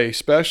will say,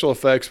 special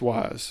effects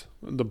wise,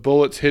 the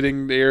bullets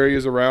hitting the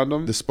areas around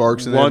them, the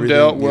sparks and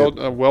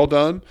everything. Well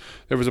done.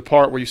 There was a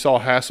part where you saw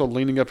Hassel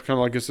leaning up kind of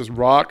like against this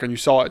rock, and you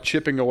saw it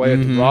chipping away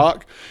at the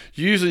rock.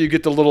 Usually, you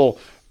get the little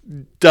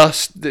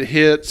dust that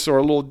hits or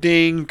a little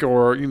dink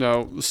or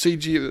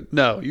CG.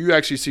 No, you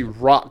actually see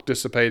rock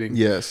dissipating.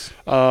 Yes.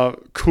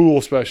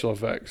 Cool special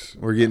effects.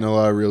 We're getting a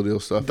lot of real deal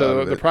stuff out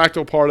of it. The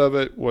practical part of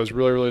it was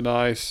really, really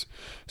nice.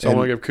 So I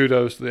want to give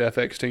kudos to the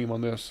FX team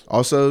on this.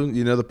 Also,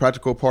 the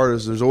practical part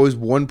is there's always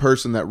one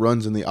person that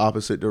runs in the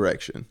opposite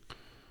direction.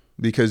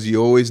 because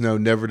you always know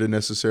never to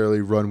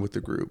necessarily run with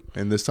the group.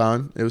 And this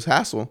time it was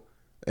Hassel,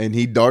 and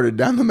he darted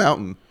down the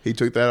mountain. He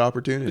took that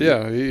opportunity.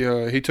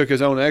 Yeah, he took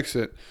his own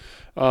exit.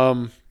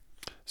 So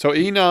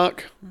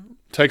Enoch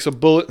takes a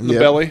bullet in the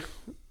belly.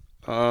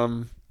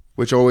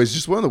 Which always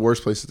just one of the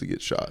worst places to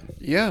get shot.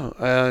 Yeah,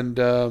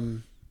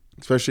 and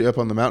especially up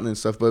on the mountain and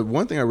stuff. But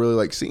one thing I really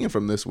like seeing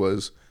from this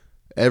was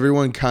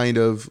everyone kind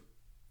of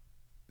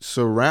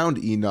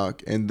surround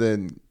Enoch and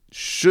then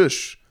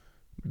shush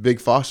Big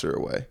Foster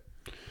away.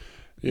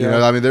 yeah, You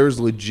know, I mean, there was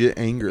legit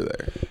anger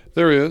there.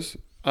 there is.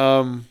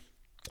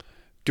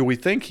 Do we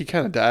think he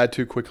kind of died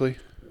too quickly?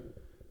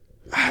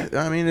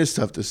 I mean, it's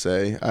tough to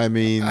say. I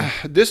mean,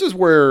 This is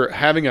where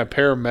having a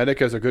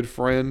paramedic as a good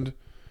friend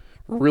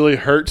really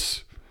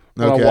hurts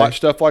when Okay. I watch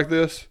stuff like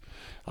this.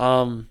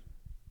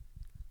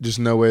 just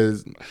no way.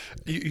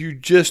 You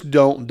just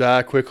don't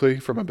die quickly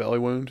from a belly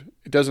wound.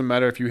 It doesn't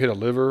matter if you hit a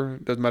liver.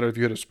 It doesn't matter if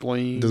you hit a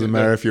spleen. Doesn't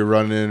matter if you're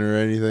running or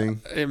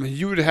anything. I mean,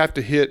 you would have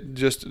to hit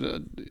just. But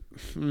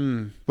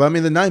I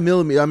mean, the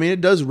 9mm. I mean,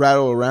 it does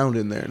rattle around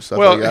in there and stuff.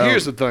 Well, like that.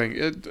 here's the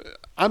thing.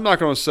 I'm not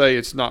going to say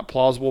it's not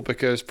plausible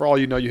because for all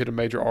you know, you hit a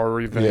major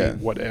artery vein, Yeah.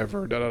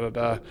 whatever. Da da da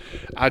da.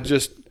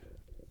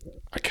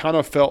 I kind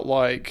of felt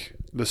like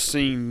the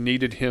scene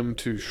needed him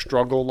to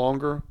struggle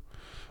longer,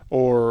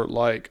 or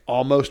like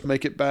almost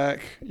make it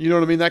back. You know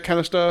what I mean? That kind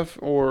of stuff.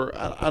 Or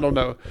I don't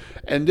know.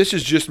 And this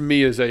is just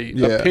me as a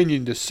Yeah.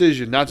 opinion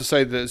decision. Not to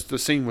say that the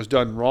scene was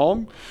done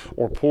wrong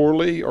or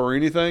poorly or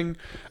anything.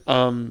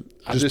 I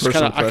Just just kind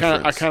personal of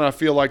preference. I kind of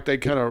feel like they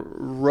kind of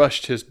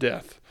rushed his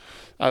death.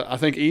 I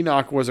think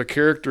Enoch was a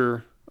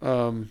character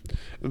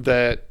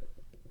that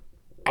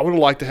I would have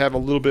liked to have a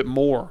little bit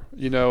more,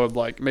 you know, of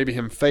like maybe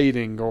him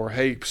fading or,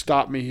 hey,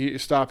 stop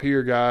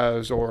here,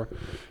 guys, or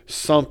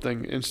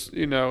something. And,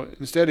 you know,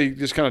 instead he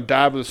just kind of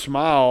died with a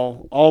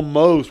smile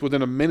almost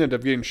within a minute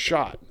of getting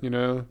shot, you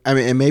know. I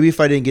mean, and maybe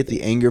if I didn't get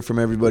the anger from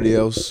everybody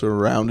else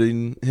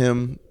surrounding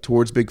him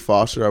towards Big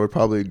Foster, I would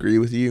probably agree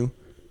with you.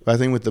 But I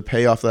think with the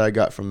payoff that I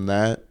got from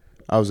that,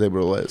 I was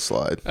able to let it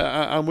slide.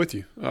 I'm with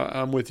you.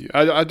 I'm with you.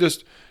 I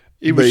just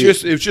it But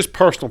was just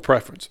personal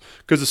preference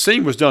because the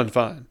scene was done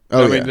fine.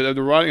 Oh, I mean, yeah.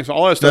 the writing,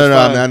 all that stuff. No,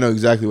 fine. I mean, I know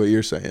exactly what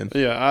you're saying.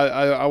 Yeah,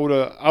 I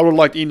would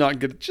liked Enoch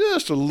to get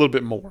just a little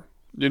bit more.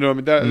 You know,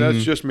 what I mean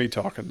that's just me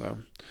talking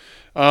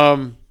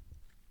though.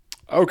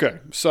 Okay,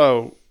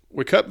 so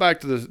we cut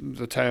back to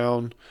the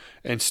town,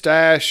 and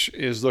Stash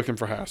is looking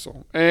for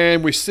Hassel,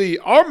 and we see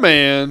our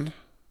man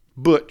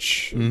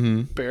Butch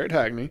Barrett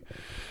Hackney.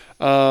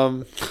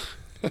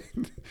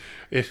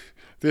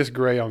 This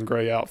gray on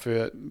gray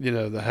outfit, you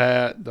know, the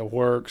hat, the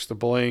works, the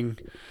bling.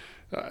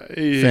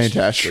 He's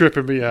Fantastic.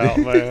 tripping me out,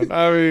 man.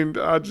 I mean,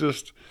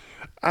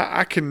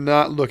 I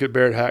cannot look at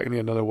Barrett Hackney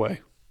another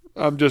way.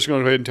 I'm just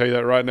going to go ahead and tell you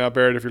that right now,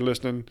 Barrett, if you're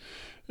listening.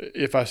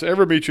 If I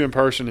ever meet you in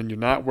person and you're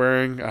not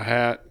wearing a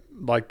hat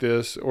like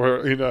this,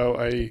 or you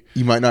know,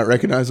 You might not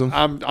recognize him.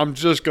 I'm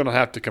just going to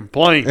have to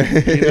complain.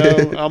 You know,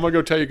 I'm going to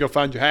go tell you go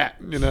find your hat.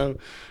 You know,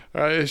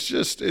 it's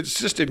just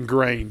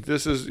ingrained.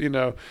 This is, you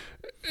know,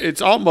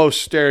 it's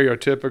almost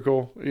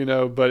stereotypical. You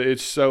know, but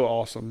it's so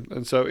awesome.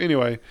 And so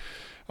anyway.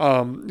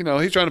 You know,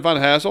 he's trying to find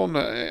a Hassel,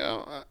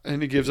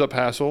 and he gives up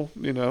Hassel,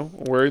 you know,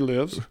 where he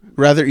lives.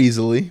 Rather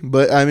easily,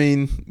 but I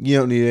mean, you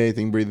don't need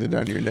anything breathing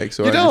down your neck,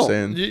 so I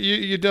understand.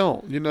 You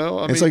don't. You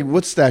know, It's like,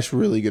 what's Stash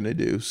really gonna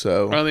do?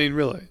 So I mean,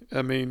 really.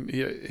 I mean,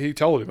 he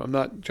told him, I'm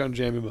not trying to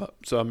jam him up.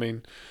 So I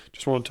mean,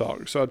 just want to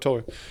talk. So I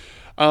told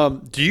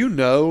him. Do you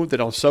know that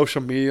on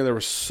social media there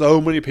were so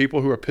many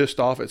people who are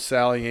pissed off at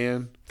Sally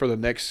Ann for the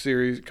next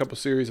couple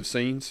series of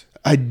scenes?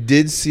 I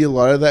did see a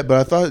lot of that, but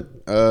I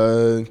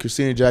thought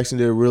Christina Jackson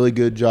did a really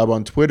good job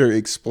on Twitter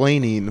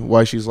explaining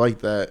why she's like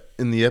that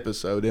in the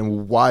episode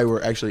and why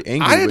we're actually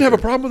angry. I didn't with have her.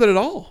 a problem with it at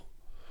all.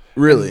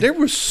 Really? There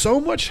was so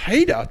much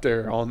hate out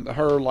there on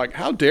her. Like,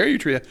 how dare you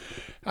treat her?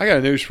 I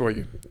got news for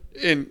you.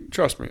 And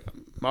trust me,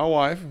 my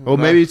wife. Well,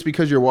 maybe it's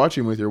because you're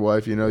watching with your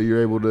wife. You know,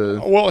 you're able to.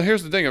 Well,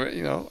 here's the thing.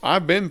 You know,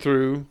 I've been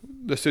through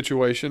the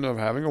situation of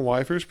having a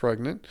wife who's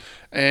pregnant.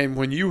 And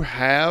when you're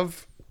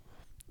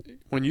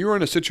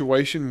in a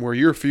situation where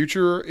your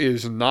future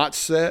is not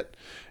set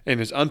and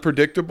is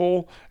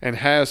unpredictable and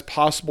has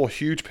possible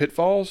huge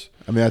pitfalls,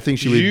 I mean, I think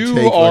she would. you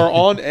take are like,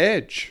 on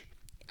edge.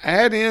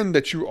 Add in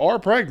that you are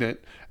pregnant.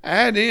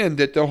 Add in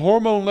that the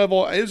hormone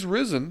level is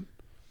risen.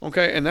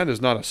 Okay, and that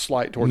is not a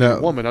slight towards No.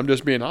 any woman. I'm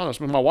just being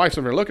honest. When my wife's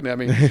over there looking at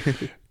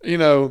me, you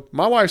know,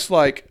 my wife's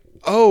like,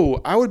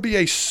 "Oh, I would be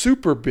a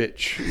super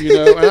bitch," you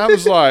know, and I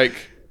was like,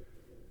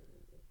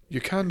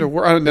 "You kind of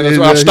were." And then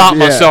I stopped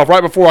Yeah. myself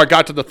right before I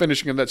got to the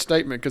finishing of that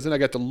statement because then I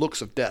got the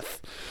looks of death,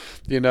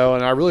 you know,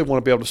 and I really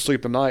want to be able to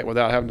sleep the night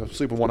without having to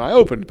sleep with one eye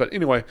open. But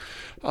anyway,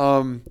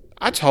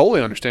 I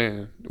totally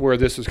understand where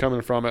this is coming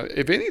from.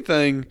 If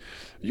anything,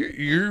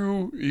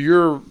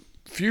 your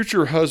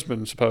future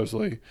husband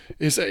supposedly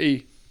is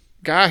a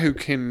guy who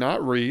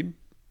cannot read,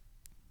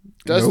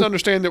 doesn't Nope.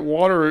 understand that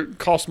water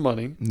costs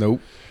money, Nope.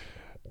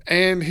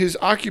 and his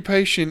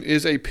occupation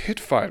is a pit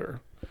fighter.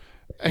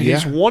 And Yeah.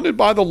 he's wanted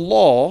by the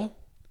law.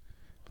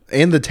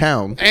 And the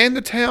town. And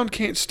the town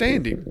can't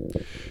stand him.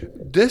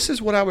 This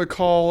is what I would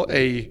call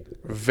a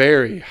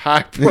very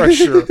high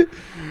pressure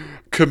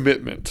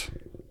commitment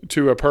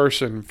to a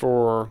person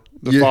for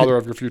the father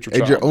of your future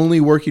child. And your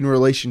only working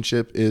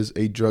relationship is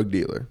a drug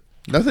dealer.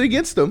 Nothing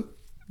against him.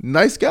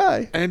 Nice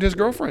guy. And his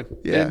girlfriend.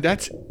 Yeah. And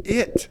that's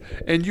it.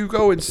 And you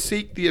go and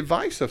seek the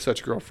advice of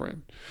such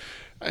girlfriend.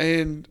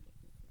 And,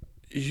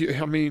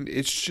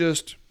 it's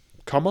just,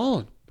 come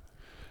on.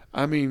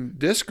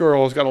 This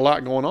girl has got a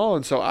lot going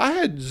on, so I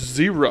had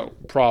zero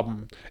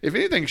problem. If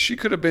anything, she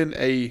could have been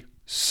a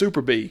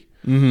super B,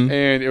 and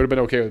it would have been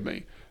okay with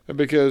me.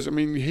 Because, it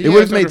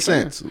would have made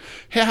sense.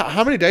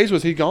 How many days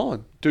was he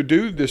gone to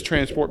do this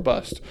transport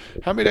bust?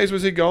 How many days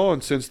was he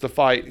gone since the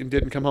fight and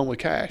didn't come home with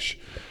cash?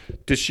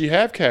 Did she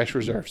have cash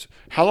reserves?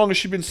 How long has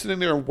she been sitting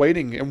there and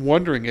waiting and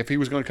wondering if he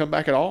was going to come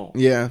back at all?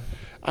 Yeah.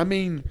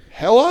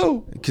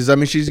 Hello?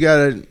 Because, she's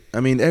got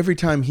every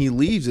time he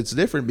leaves, it's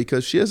different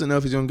because she doesn't know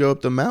if he's going to go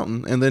up the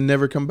mountain and then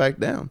never come back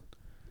down.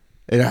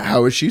 And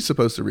how is she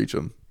supposed to reach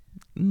him?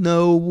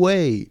 No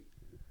way.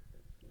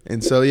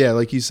 And so, yeah,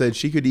 like you said,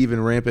 she could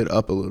even ramp it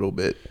up a little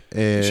bit.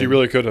 And she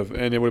really could have,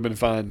 and it would have been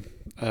fine,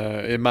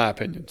 in my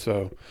opinion.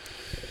 So,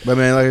 but,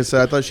 man, like I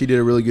said, I thought she did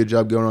a really good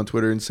job going on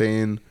Twitter and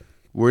saying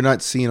we're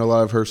not seeing a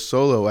lot of her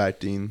solo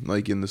acting,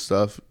 like in the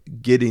stuff,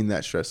 getting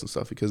that stress and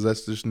stuff, because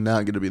that's just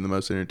not going to be the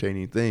most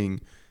entertaining thing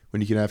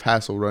when you can have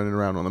Hassel running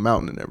around on the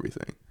mountain and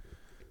everything.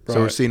 Right. So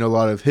we're seeing a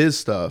lot of his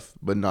stuff,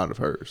 but not of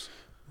hers.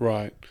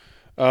 Right.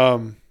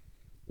 It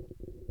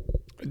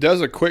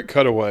does a quick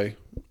cutaway,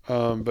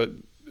 but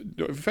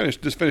just finish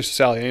the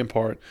Sally Ann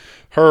part.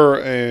 Her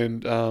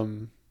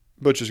and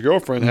Butch's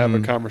girlfriend have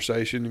a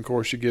conversation. Of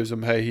course, she gives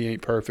him, hey, he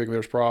ain't perfect.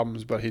 There's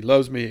problems, but he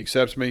loves me. He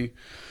accepts me.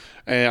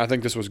 And I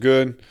think this was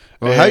good.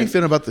 Well, how are you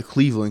feeling about the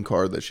Cleveland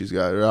card that she's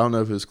got? Or I don't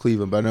know if it's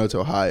Cleveland, but I know it's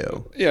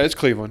Ohio. Yeah, it's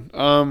Cleveland.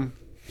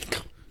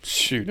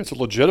 Shoot, that's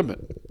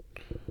legitimate.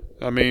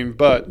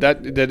 But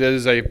that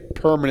is a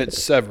permanent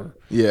sever.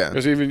 Yeah.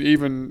 Because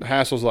even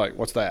Hassel's like,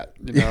 what's that?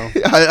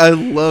 I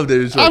loved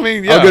it. It's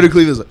like, yeah. I'll go to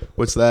Cleveland. It's like,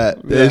 what's that?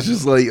 Yeah. It's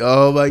just like,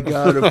 oh my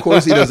God. Of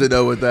course he doesn't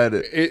know what that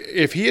is.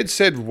 If he had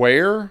said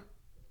where,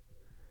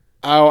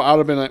 I would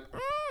have been like,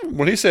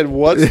 when he said,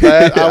 what's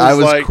that? I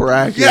was like,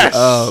 cracking yes,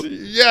 up.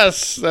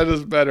 Yes, that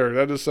is better.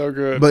 That is so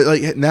good. But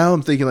like now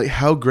I'm thinking, like,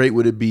 how great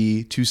would it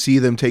be to see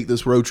them take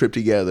this road trip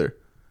together?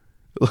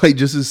 Like,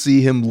 just to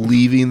see him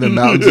leaving the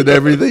mountains and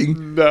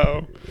everything.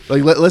 No.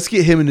 Like, let's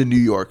get him into New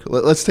York.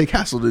 Let's take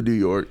Hassel to New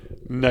York.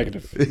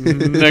 Negative.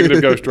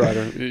 Negative Ghost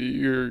Rider.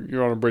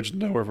 You're on a bridge to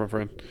nowhere, my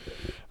friend.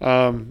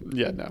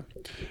 No.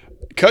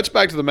 Cuts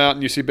back to the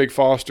mountain. You see Big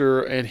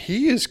Foster, and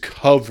he is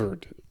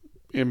covered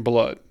in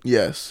blood.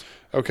 Yes.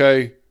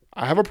 Okay.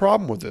 I have a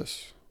problem with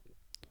this.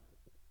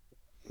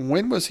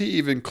 When was he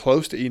even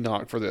close to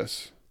Enoch for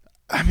this?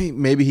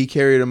 Maybe he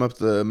carried him up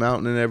the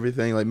mountain and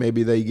everything. Like,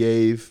 maybe they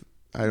gave...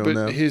 I don't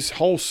know. His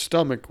whole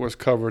stomach was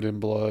covered in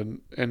blood,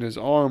 and his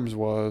arms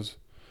was.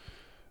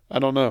 I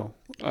don't know.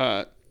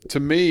 To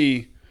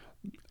me,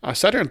 I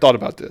sat here and thought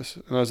about this,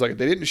 and I was like,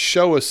 they didn't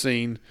show a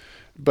scene,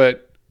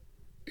 but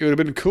it would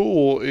have been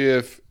cool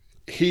if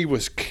he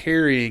was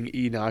carrying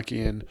Enoch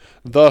in.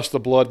 Thus, the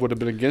blood would have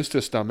been against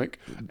his stomach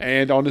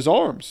and on his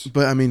arms.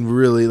 But,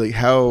 really, like,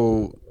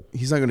 how...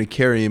 He's not going to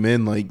carry him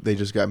in like they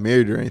just got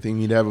married or anything.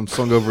 He'd have him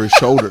slung over his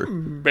shoulder.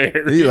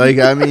 Married.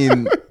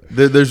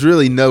 There's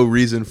really no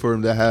reason for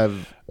him to have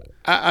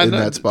in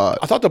that spot.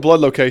 I thought the blood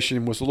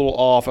location was a little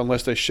off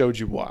unless they showed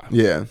you why.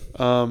 Yeah.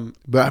 But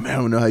I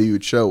don't know how you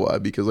would show why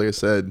because, like I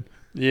said.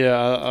 Yeah,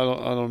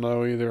 I don't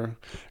know either.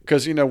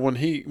 Because when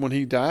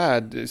he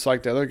died, it's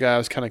like the other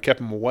guys kind of kept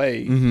him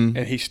away, and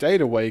he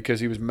stayed away because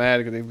he was mad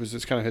because it was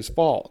just kind of his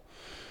fault.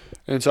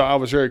 And so I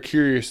was very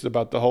curious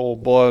about the whole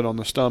blood on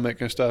the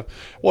stomach and stuff.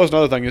 Well,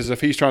 another thing is if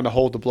he's trying to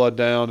hold the blood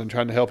down and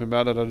trying to help him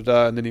out, and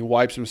then he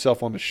wipes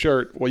himself on the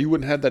shirt, well, you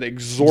wouldn't have that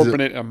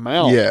exorbitant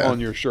amount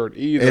on your shirt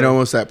either. And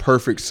almost that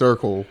perfect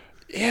circle.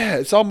 Yeah,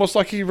 it's almost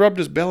like he rubbed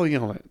his belly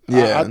on it.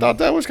 Yeah. I thought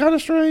that was kind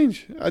of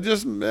strange. I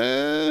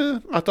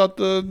thought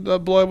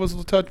the blood was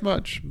a touch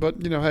much.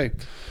 But, hey.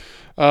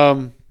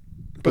 But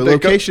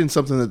location's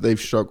something that they've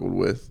struggled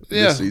with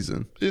this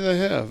season. Yeah, they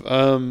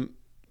have.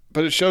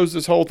 But it shows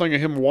this whole thing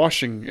of him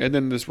washing and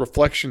then this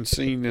reflection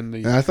scene in the...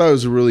 And I thought it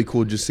was really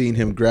cool just seeing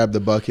him grab the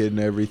bucket and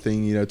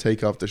everything,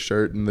 take off the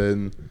shirt and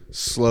then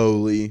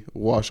slowly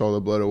wash all the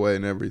blood away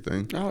and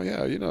everything. Oh,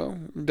 yeah,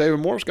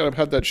 David Morris got to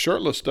have that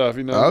shirtless stuff,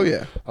 Oh,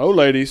 yeah. Oh,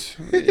 ladies,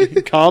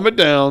 calm it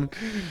down.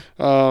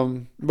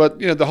 But,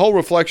 the whole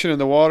reflection in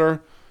the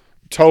water,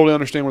 totally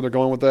understand where they're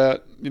going with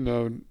that.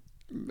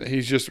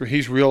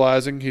 He's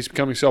realizing, he's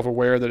becoming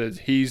self-aware that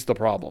he's the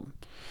problem.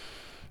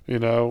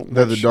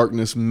 That the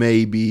darkness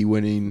may be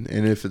winning,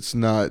 and if it's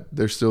not,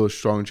 there's still a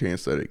strong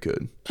chance that it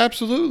could.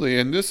 Absolutely,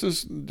 and this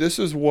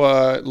is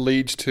what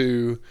leads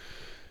to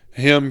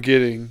him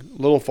getting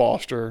Little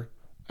Foster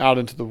out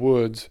into the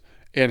woods.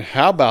 And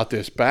how about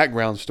this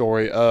background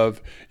story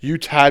of you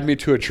tied me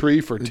to a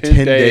tree for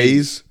 10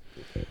 days?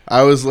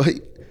 I was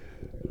like,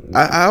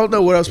 I don't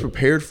know what I was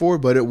prepared for,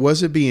 but it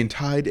wasn't being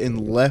tied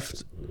and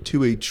left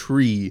to a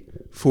tree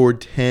for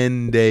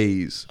 10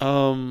 days.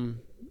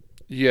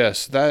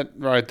 Yes, that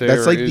right there.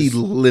 That's like the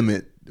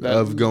limit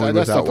of going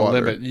that's without not the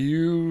water. limit.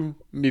 You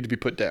need to be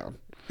put down.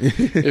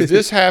 If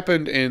this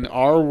happened in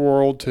our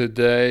world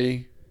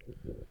today,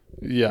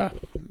 yeah,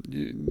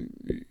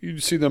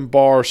 you'd see them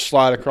bars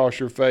slide across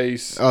your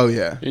face. Oh,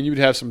 yeah. And you'd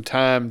have some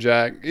time,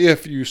 Jack,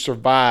 if you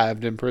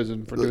survived in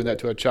prison for doing that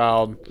to a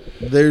child.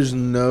 There's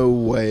no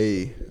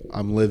way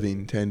I'm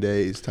living 10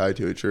 days tied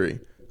to a tree.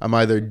 I'm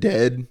either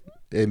dead.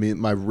 I mean,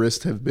 my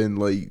wrists have been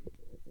like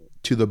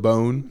to the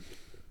bone.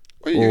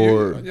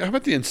 Well, how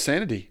about the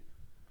insanity?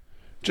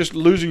 Just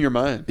losing your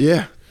mind.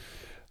 Yeah.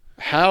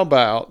 How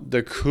about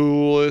the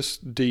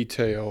coolest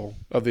detail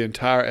of the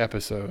entire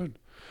episode?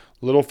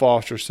 Little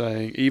Foster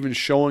saying, even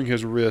showing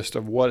his wrist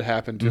of what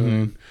happened to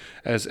him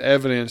as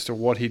evidence to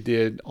what he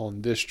did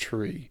on this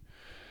tree.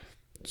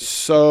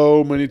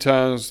 So many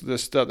times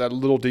this stuff, that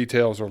little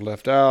details are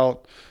left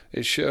out.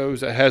 It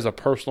shows, it has a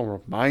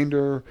personal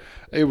reminder.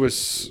 I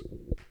was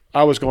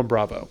going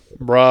bravo.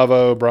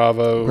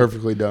 Bravo.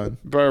 Perfectly done.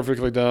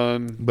 Perfectly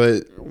done.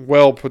 But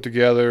well put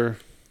together.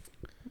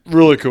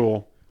 Really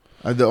cool.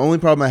 The only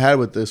problem I had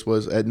with this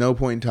was at no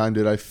point in time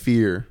did I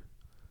fear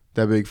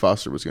that Big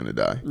Foster was going to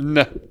die.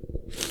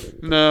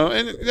 No,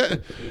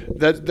 and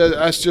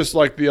that's just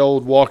like the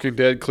old Walking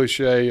Dead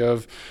cliche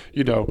of,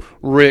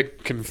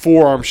 Rick can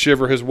forearm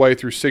shiver his way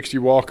through 60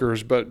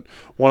 walkers, but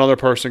one other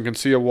person can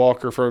see a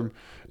walker from,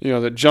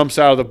 that jumps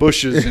out of the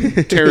bushes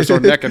and tears their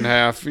neck in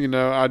half.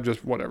 I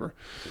just whatever.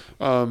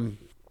 I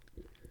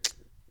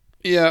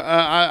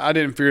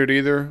didn't fear it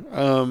either.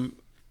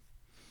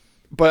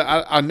 But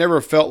I never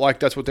felt like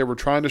that's what they were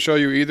trying to show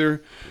you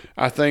either.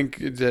 I think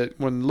that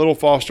when Little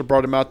Foster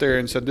brought him out there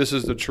and said, this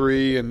is the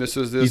tree and this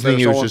is this. You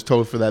think it was just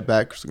told for that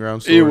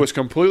background story? It was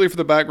completely for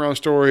the background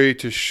story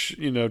to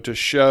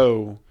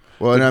show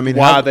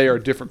why they are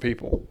different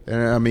people.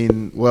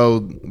 And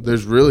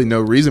there's really no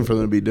reason for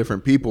them to be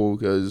different people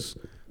because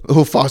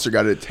Little Foster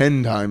got it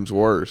 10 times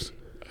worse.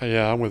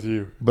 Yeah, I'm with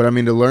you. But,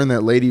 to learn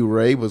that Lady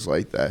Ray was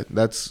like that,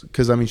 that's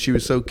because, she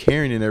was so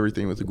caring and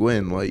everything with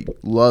Gwen, like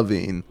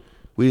loving.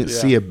 We didn't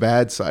see a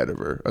bad side of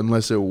her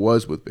unless it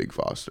was with Big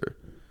Foster.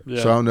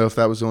 Yeah. So I don't know if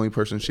that was the only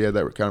person she had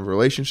that kind of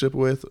relationship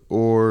with,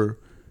 or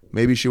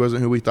maybe she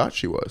wasn't who we thought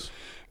she was.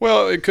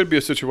 Well, it could be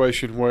a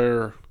situation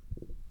where,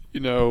 he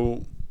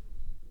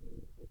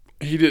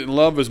didn't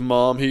love his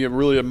mom. He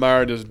really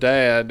admired his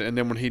dad. And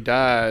then when he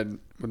died,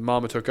 when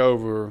Mama took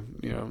over,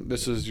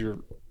 this is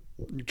you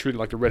treated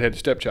like the redheaded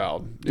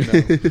stepchild,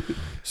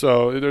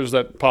 So there's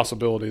that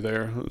possibility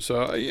there.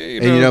 So,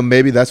 and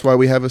maybe that's why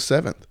we have a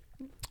 7th.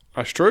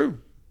 That's true.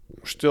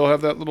 Still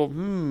have that little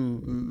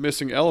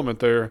missing element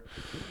there.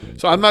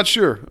 So I'm not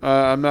sure.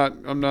 I'm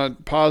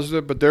not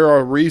positive, but there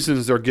are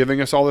reasons they're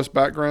giving us all this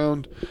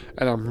background,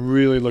 and I'm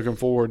really looking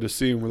forward to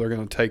seeing where they're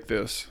going to take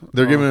this.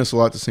 They're giving us a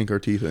lot to sink our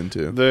teeth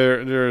into.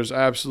 There is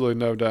absolutely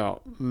no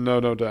doubt.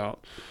 No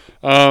doubt.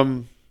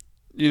 The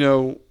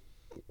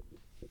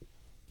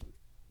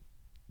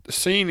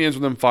scene ends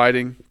with them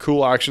fighting.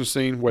 Cool action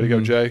scene. Way to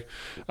go, Jay.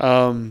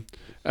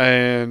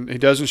 And he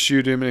doesn't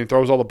shoot him, and he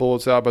throws all the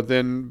bullets out. But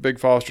then Big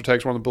Foster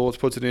takes one of the bullets,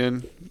 puts it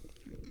in,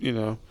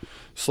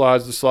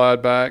 slides the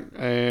slide back,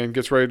 and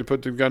gets ready to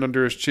put the gun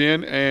under his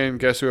chin. And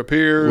guess who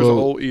appears?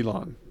 Old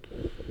Elon.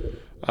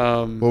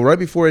 Right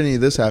before any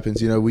of this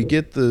happens, we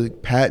get the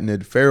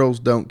patented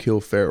ferals don't kill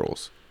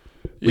ferals.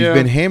 We've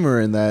been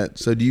hammering that.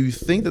 So do you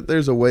think that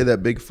there's a way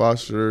that Big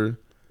Foster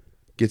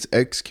gets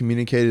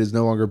excommunicated as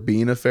no longer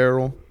being a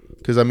feral?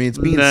 Because, it's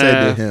being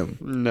said to him.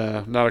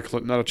 Nah, not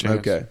a chance.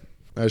 Okay.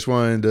 I just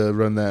wanted to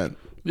run that.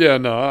 Yeah,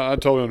 no, I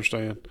totally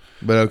understand.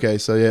 But okay,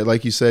 so yeah,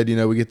 like you said,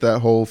 we get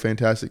that whole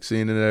fantastic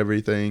scene and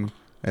everything,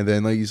 and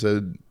then like you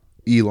said,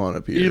 Elon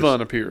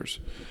appears.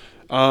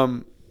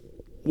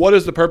 What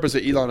is the purpose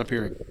of Elon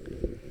appearing?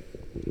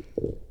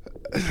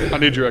 I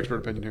need your expert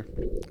opinion here.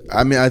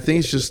 I think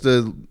it's just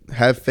to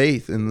have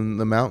faith in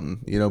the mountain.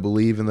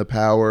 Believe in the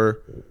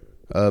power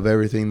of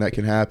everything that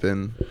can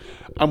happen.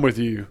 I'm with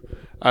you.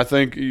 I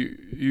think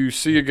you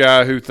see a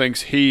guy who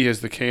thinks he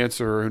is the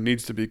cancer, who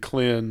needs to be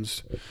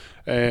cleansed,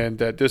 and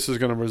that this is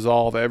going to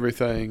resolve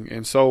everything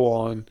and so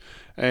on.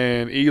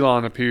 And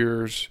Elon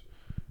appears,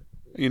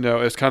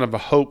 as kind of a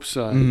hope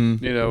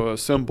sign, a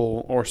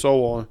symbol or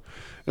so on.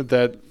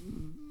 That,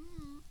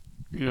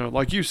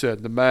 like you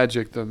said, the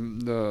magic, the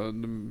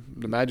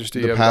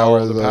majesty of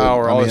power, the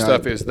power, all this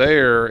stuff is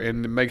there,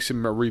 and it makes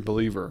him a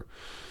re-believer.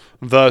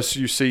 Thus,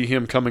 you see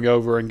him coming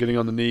over and getting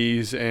on the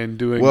knees and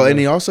doing. Well, and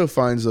he also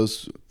finds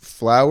those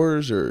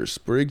flowers or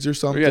sprigs or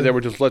something. Yeah, they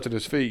were just left at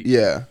his feet.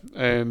 Yeah,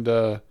 and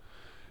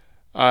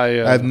I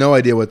have no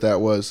idea what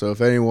that was. So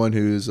if anyone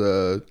who's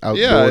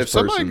outdoors if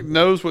somebody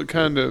knows what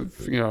kind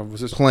of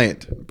was this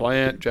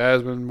plant,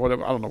 jasmine,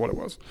 whatever, I don't know what it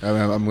was.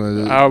 I'm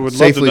going I would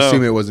safely love to know.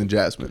 assume it wasn't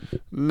jasmine.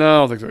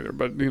 No, I don't think so either.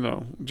 But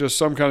just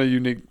some kind of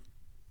unique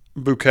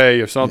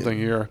bouquet of something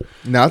here.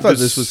 Now I thought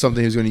this was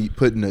something he was going to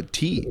put in a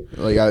tea.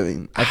 I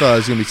thought it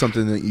was going to be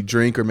something that you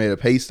drink or made a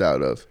paste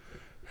out of.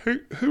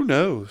 Who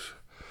knows?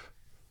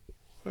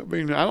 I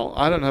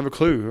don't have a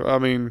clue.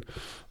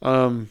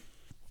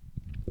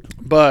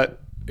 but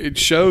it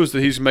shows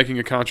that he's making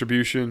a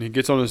contribution. He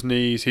gets on his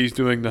knees. He's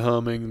doing the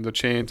humming, the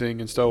chanting,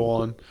 and so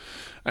on.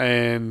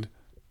 And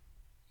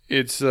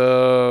it's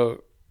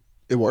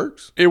It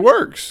works. it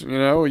works.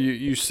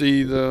 You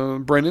see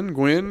the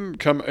Gwen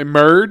come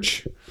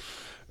emerge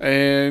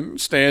and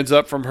stands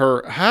up from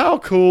her. How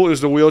cool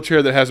is the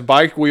wheelchair that has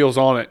bike wheels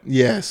on it?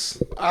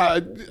 Yes.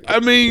 I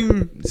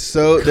mean,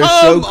 So they're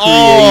so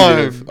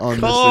creative on this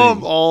come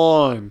thing.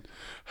 on.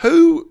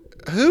 Who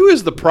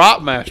is the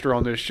prop master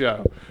on this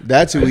show?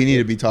 That's who we need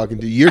to be talking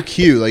to. You're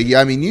cute. Like,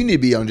 I mean, you need to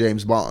be on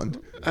James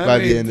Bond by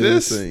the end of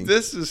this thing.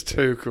 This is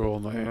too cool,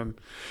 man.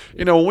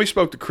 When we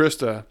spoke to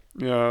Krista,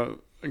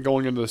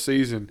 going into the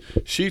season,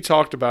 she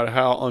talked about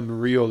how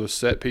unreal the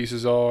set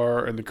pieces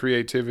are and the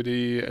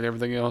creativity and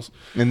everything else.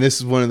 And this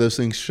is one of those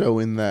things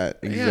showing that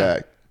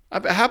exact.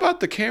 How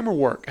about the camera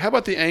work? How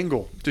about the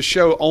angle to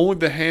show only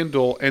the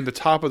handle and the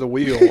top of the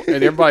wheel,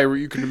 and everybody,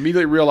 you can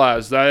immediately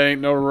realize that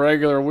ain't no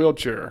regular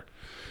wheelchair.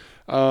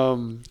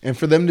 And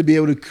for them to be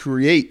able to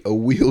create a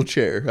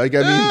wheelchair, like, I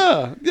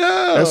mean,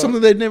 yeah, that's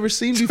something they'd never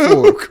seen so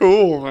before.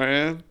 cool,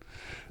 man.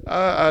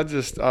 I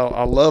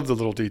love the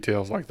little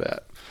details like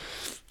that.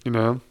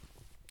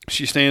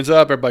 She stands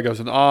up, everybody goes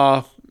in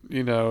awe.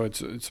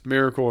 It's a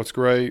miracle. It's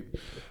great.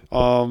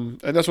 And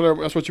that's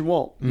what you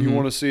want. Mm-hmm. You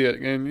want to see it,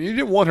 and you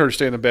didn't want her to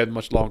stay in the bed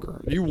much longer.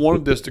 You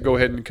wanted this to go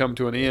ahead and come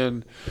to an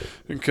end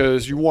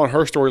because you want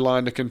her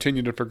storyline to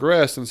continue to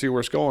progress and see where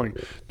it's going.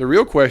 The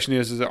real question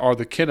is are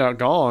the Kenna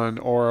gone,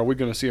 or are we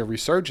going to see a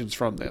resurgence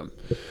from them?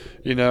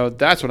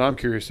 That's what I'm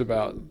curious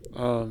about.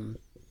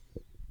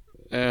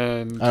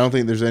 And I don't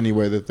think there's any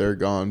way that they're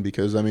gone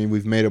because, I mean,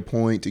 we've made a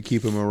point to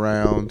keep them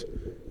around.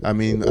 I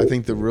mean, I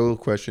think the real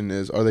question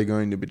is, are they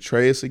going to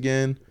betray us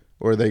again,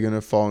 or are they going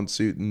to fall in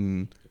suit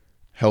and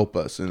help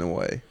us in a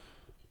way?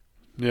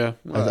 Yeah.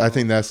 I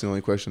think that's the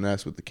only question to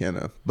ask with the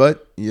Kenna.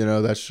 But,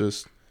 that's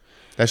just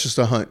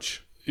a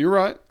hunch. You're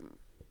right.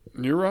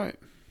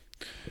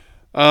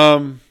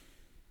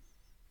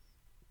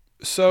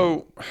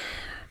 So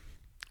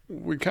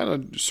we kind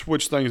of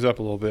switch things up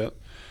a little bit,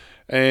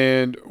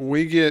 and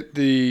we get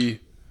the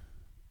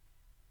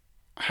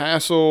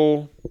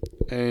Hassel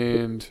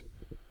and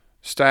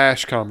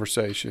Stash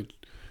conversation.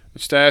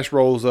 Stash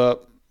rolls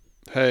up,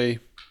 hey,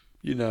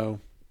 you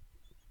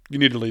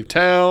need to leave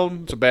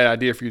town. It's a bad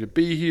idea for you to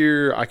be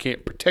here. I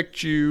can't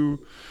protect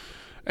you.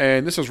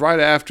 And this is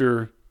right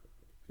after,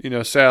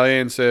 Sally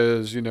Ann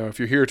says, if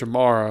you're here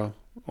tomorrow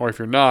or if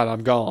you're not,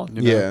 I'm gone.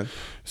 Yeah.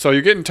 So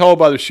you're getting told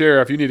by the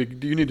sheriff you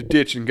need to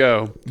ditch and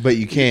go. But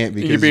you can't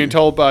because You're being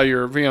told by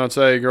your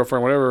fiance,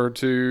 girlfriend, whatever,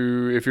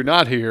 to if you're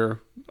not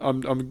here,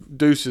 I'm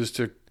deuces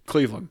to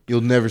Cleveland.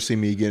 you'll never see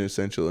me again,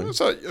 essentially.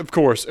 So of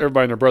course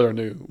everybody and their brother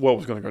knew what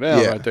was going to go down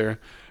Yeah. right there.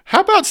 How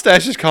about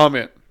Stash's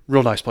comment?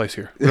 Real nice place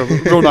here.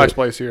 Real nice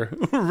place here.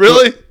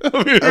 Really?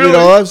 I mean,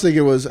 all I was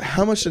thinking was,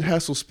 how much did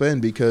Hassel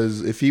spend?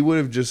 Because if he would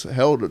have just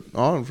held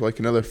on for like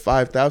another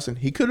 $5,000,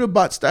 he could have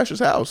bought Stash's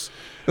house.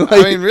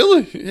 I mean,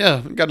 really?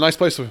 Yeah, got a nice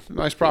place,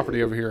 nice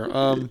property over here.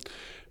 I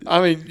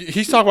mean,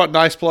 he's talking about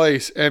nice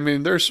place. I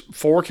mean, there's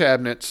 4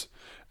 cabinets,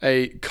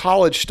 a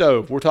college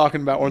stove. We're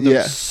talking about one of those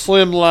Yeah.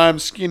 slim lime,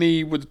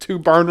 skinny with 2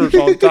 burners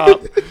on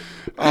top.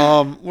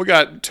 We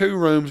got 2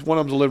 rooms. One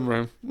of them's a living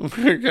room.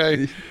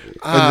 Okay.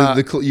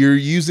 And you're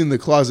using the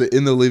closet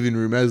in the living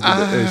room as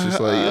the. It's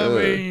just like. I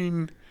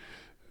mean,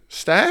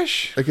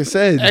 Stash. Like I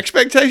said,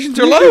 Expectations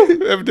are low,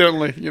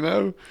 evidently.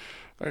 I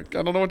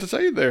don't know what to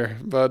say there,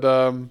 but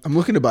I'm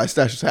looking to buy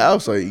Stash's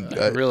house. Like,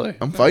 really,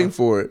 I'm fighting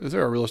for it. Is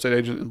there a real estate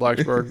agent in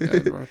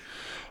Blacksburg?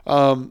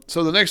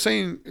 So the next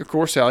scene, of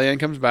course, Sally Ann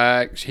comes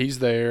back. He's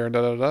there,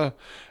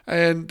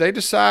 and they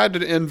decide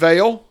to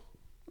unveil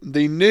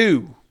the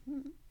new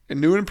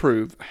and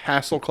improved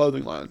Hassel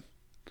clothing line.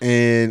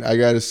 And I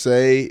gotta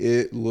say,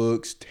 it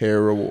looks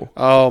terrible.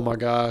 Oh my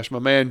gosh, my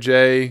man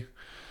Jay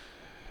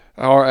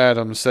R.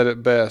 Adams said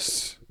it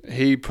best.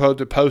 He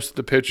posted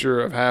the picture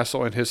of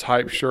Hassel in his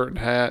hype shirt and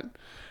hat,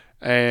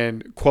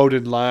 and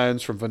quoted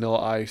lines from Vanilla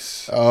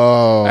Ice.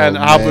 Oh, And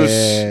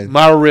man.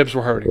 my ribs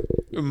were hurting.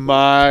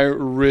 My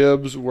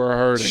ribs were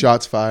hurting.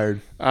 Shots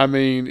fired. I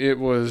mean, it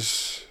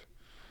was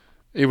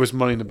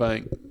money in the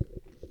bank.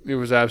 It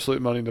was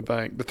absolute money in the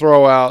bank. To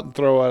throw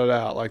it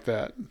out like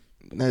that.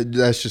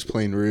 That's just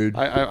plain rude.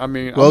 I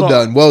mean, Well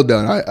done.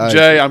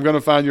 Jay, I'm going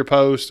to find your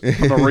post.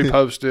 I'm going to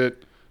repost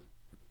it.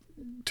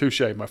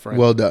 Touche, my friend.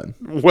 Well done.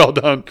 Well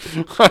done.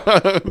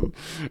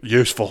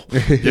 Useful.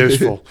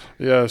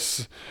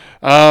 Yes.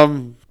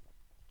 The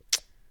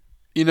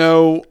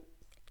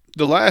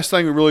last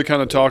thing we really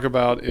kind of talk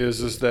about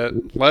is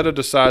that Letta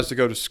decides to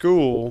go to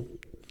school.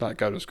 Not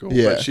go to school,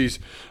 Yeah. but she's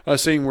a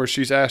scene where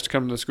she's asked to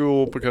come to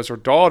school because her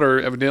daughter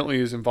evidently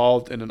is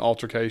involved in an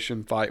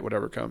altercation, fight,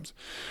 whatever comes.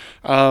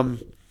 There's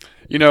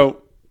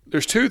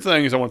 2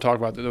 things I want to talk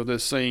about with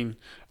this scene.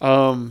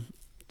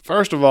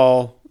 First of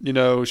all,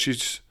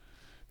 she's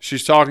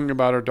talking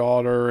about her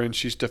daughter and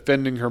she's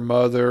defending her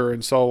mother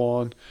and so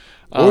on.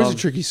 Always a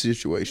tricky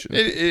situation.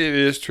 It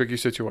is a tricky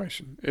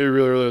situation. It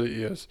really,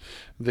 really is.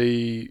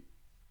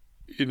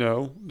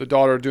 the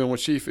daughter doing what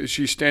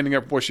she's standing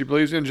up for what she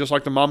believes in, just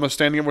like the mama's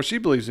standing up for what she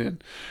believes in,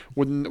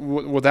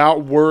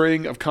 without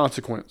worrying of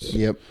consequence.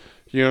 Yep.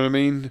 You know what I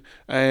mean?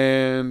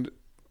 And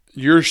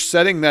you're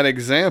setting that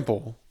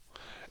example,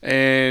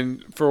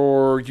 and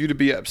for you to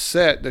be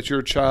upset that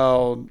your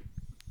child,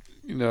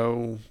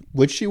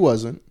 Which she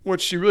wasn't.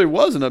 which she really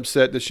wasn't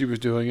upset that she was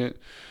doing it,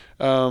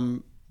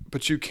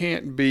 but you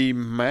can't be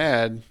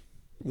mad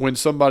when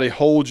somebody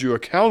holds you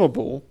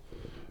accountable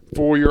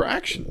for your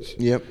actions.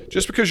 Yep.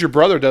 Just because your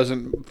brother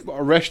doesn't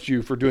arrest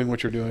you for doing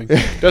what you're doing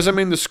doesn't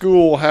mean the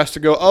school has to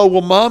go, oh,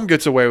 well, mom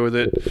gets away with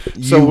it,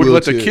 so You we'll will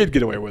let the too. kid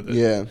get away with it.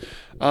 Yeah.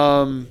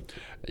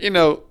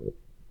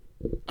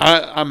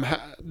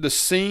 The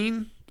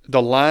scene,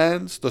 the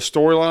lines, the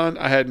storyline,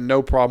 I had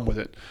no problem with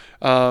it.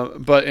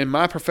 But in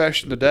my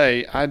profession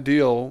today,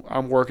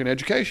 I'm working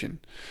education.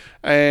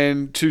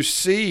 And to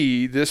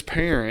see this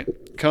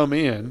parent come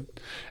in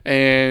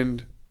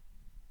and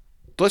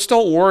let's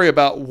don't worry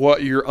about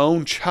what your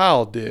own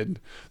child did.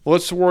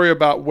 Let's worry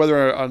about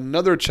whether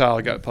another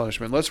child got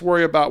punishment. Let's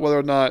worry about whether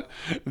or not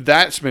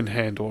that's been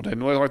handled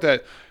and like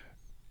that.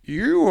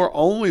 You are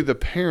only the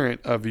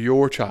parent of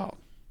your child.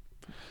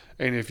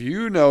 And if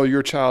you know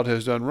your child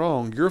has done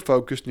wrong, your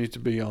focus needs to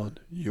be on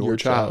your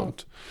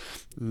child,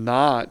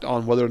 not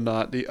on whether or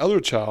not the other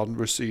child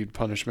received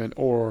punishment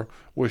or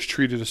was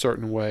treated a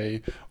certain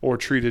way or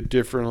treated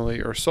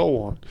differently or so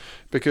on,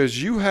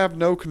 because you have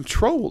no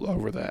control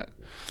over that.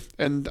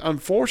 And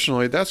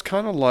unfortunately, that's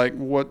kind of like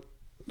what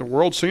the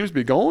world seems to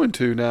be going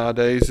to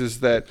nowadays,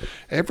 is that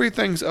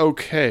everything's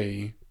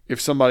okay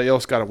if somebody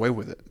else got away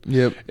with it.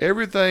 Yep.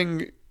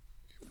 Everything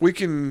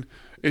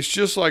it's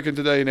just like in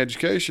today in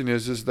education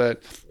is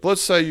that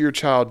let's say your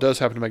child does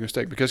happen to make a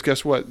mistake, because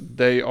guess what?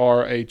 They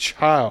are a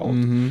child,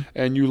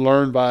 and you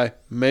learn by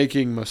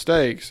making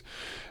mistakes.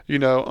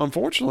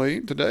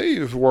 Unfortunately,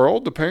 today's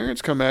world, the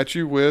parents come at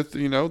you with,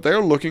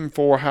 they're looking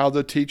for how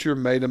the teacher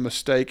made a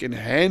mistake in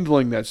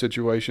handling that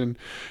situation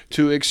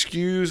to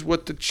excuse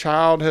what the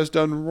child has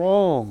done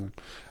wrong.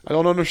 I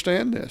don't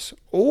understand this.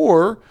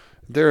 Or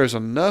there is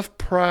enough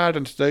pride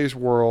in today's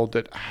world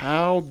that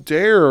how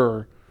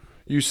dare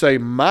you say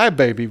my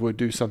baby would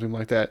do something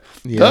like that.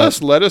 Yeah.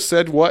 Thus, Letta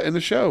said what in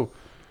the show?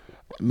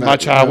 My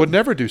child would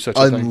never do such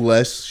a thing.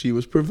 Unless she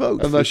was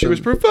provoked. Unless she was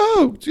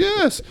provoked,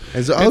 yes.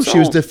 And so, she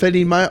was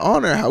defending my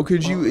honor. How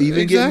could you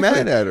even get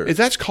mad at her?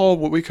 That's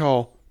called what we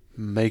call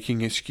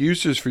making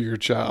excuses for your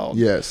child.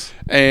 Yes.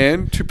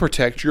 And to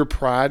protect your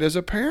pride as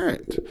a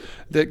parent.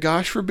 That,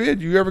 gosh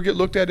forbid, you ever get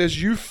looked at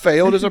as you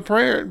failed as a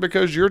parent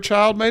because your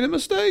child made a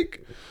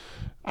mistake.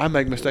 I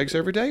make mistakes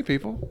every day,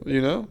 people,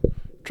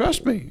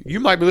 Trust me. You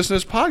might be listening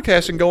to this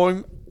podcast and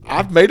going,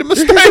 I've made a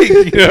mistake.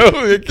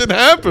 It can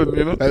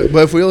happen. But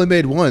if we only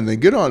made one, then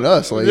good on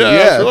us. Like,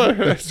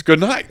 It's good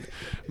night.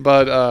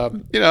 But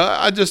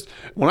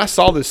when I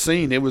saw this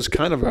scene, it was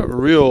kind of a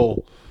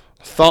real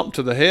thump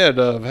to the head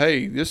of,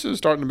 hey, this is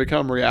starting to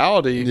become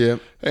reality. Yeah.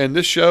 And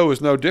this show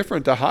is no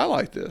different to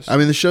highlight this. I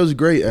mean, the show's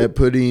great at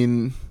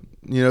putting,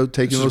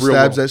 taking those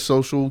stabs at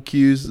social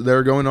cues that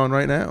are going on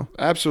right now.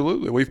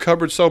 Absolutely. We've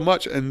covered so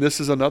much, and this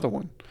is another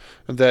one.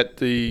 That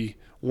the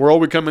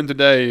world we come in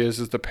today is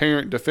the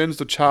parent defends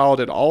the child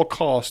at all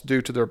costs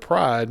due to their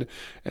pride,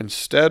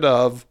 instead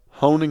of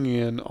honing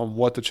in on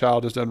what the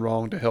child has done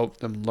wrong to help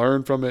them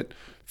learn from it,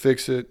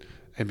 fix it,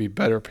 and be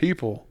better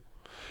people.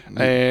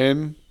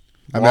 And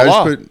I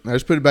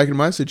just put it back in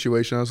my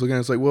situation. I was looking at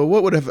it, it's like, well,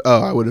 what would have?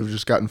 Oh, I would have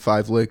just gotten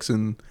 5 licks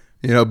and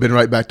been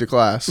right back to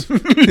class.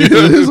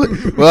 It's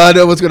like, well, I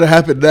know what's going to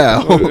happen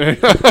now.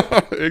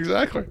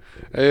 Exactly.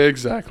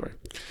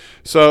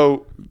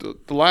 So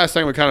the last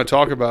thing we kind of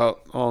talk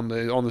about on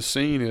the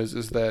scene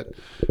is that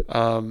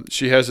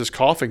she has this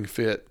coughing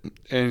fit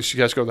and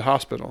she has to go to the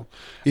hospital.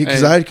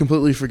 Because I had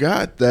completely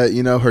forgot that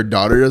her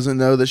daughter doesn't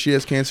know that she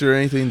has cancer or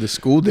anything. The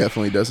school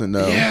definitely doesn't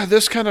know. Yeah,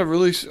 this kind of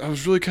was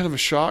really kind of a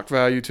shock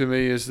value to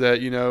me, is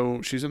that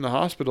she's in the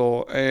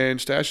hospital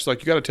and Stash is like,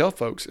 you got to tell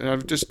folks,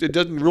 and it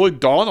doesn't really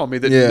dawn on me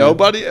that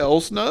nobody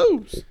else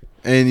knows.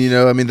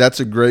 And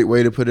that's a great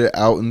way to put it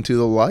out into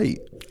the light.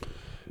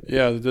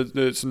 Yeah,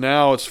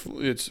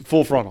 it's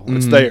full frontal.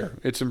 It's there.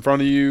 It's in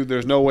front of you.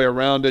 There's no way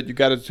around it. You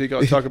got to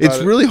talk about it.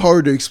 It's really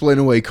hard to explain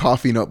away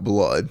coughing up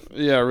blood.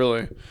 Yeah,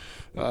 really.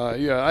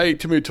 I ate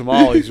too many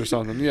tamales or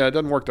something. Yeah, it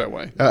doesn't work that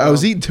way. I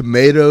was eating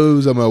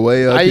tomatoes on my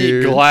way up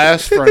here. I eat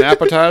glass for an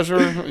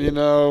appetizer.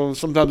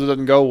 Sometimes it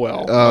doesn't go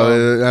well.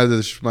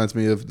 This reminds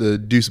me of the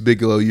Deuce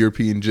Bigelow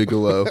European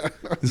Gigolo.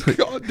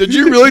 God, did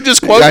you really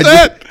just quote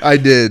that? I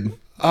did.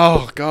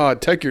 Oh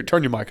God!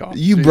 Turn your mic off.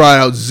 You brought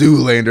out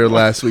Zoolander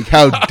last week.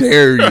 How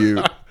dare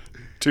you?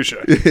 Touche.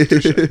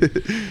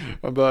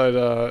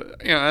 But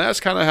that's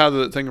kind of how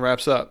the thing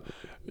wraps up.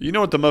 You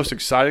know what the most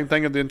exciting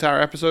thing of the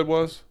entire episode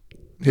was?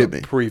 Hit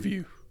me.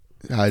 Preview.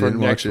 I didn't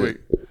watch it. Week.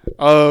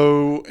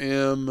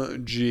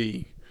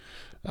 OMG.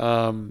 I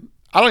don't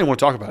even want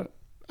to talk about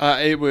it.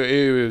 It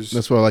was.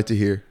 That's what I like to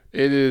hear.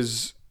 It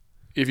is.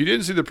 If you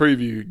didn't see the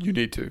preview, you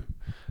need to.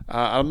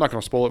 I'm not going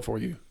to spoil it for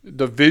you.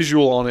 The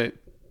visual on it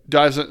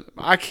doesn't.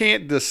 I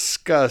can't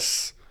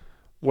discuss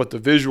what the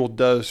visual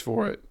does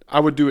for it, I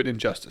would do it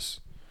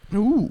injustice.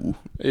 Ooh.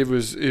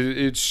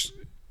 It's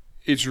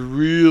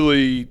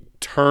really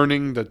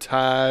turning the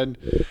tide.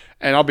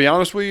 And I'll be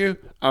honest with you,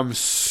 I'm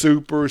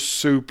super,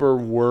 super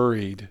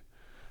worried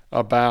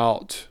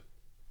about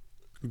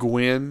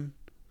Gwen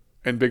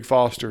and Big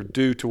Foster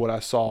due to what I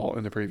saw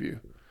in the preview.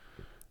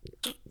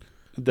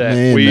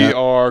 That we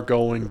are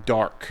going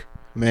dark.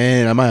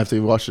 Man, I might have to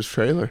watch this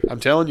trailer. I'm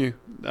telling you.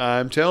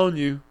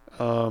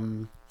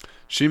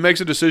 She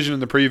makes a decision in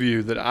the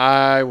preview that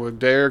I would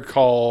dare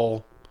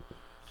call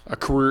a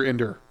career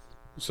ender.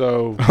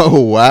 So,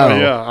 oh wow,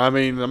 yeah. I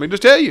mean, let me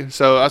just tell you.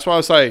 So that's why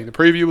I say the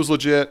preview was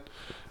legit.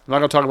 I'm not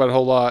going to talk about it a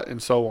whole lot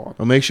and so on.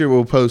 Well, make sure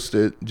we'll post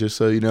it just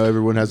so you know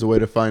everyone has a way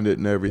to find it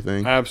and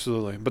everything.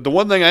 Absolutely. But the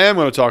one thing I am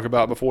going to talk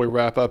about before we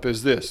wrap up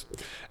is this,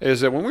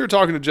 is that when we were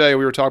talking to Jay,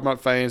 we were talking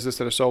about fans, this,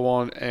 that, and so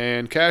on,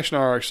 and Cash and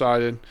I are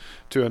excited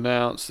to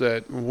announce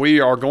that we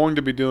are going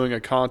to be doing a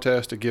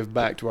contest to give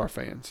back to our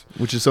fans.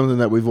 Which is something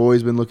that we've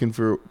always been looking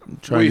for,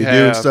 trying to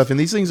do and stuff, and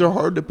these things are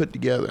hard to put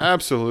together.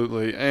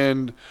 Absolutely.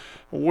 And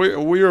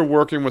we are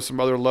working with some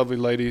other lovely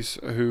ladies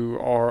who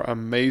are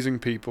amazing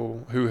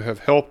people who have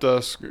helped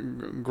us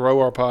grow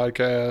our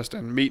podcast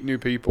and meet new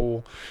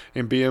people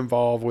and be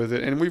involved with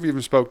it. And we've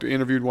even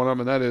interviewed one of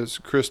them, and that is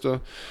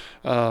Krista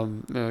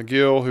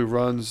Gill, who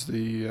runs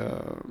the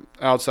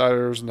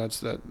Outsiders, and that's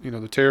the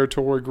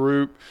territory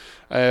group,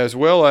 as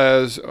well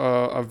as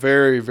a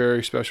very,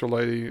 very special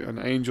lady, an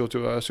angel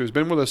to us, who's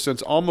been with us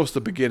since almost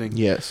the beginning.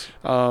 Yes.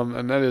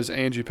 And that is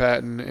Angie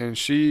Patton, and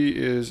she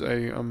is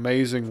an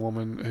amazing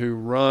woman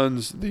who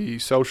runs the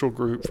social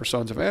group for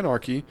Sons of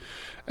Anarchy.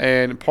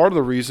 And part of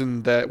the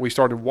reason that we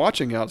started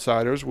watching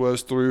Outsiders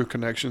was through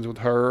connections with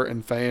her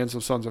and fans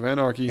of Sons of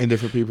Anarchy. And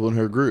different people in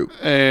her group.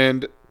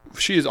 And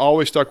she has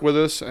always stuck with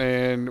us,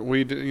 and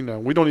we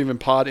don't even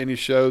pod any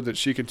show that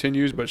she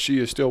continues, but she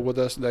is still with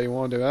us day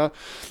one, day out.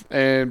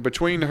 And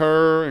between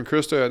her and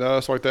Krista and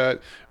us like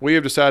that, we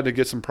have decided to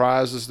get some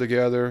prizes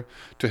together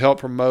to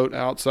help promote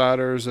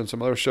Outsiders and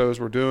some other shows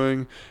we're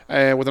doing,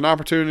 and with an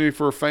opportunity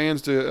for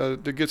fans to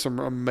get some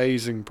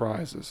amazing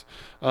prizes,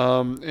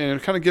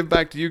 and kind of give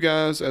back to you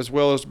guys, as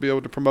well as to be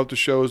able to promote the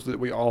shows that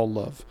we all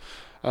love.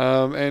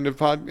 And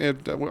if our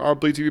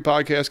Bleed TV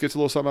podcast gets a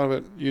little something out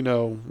of it,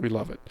 we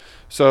love it.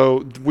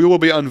 So we will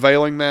be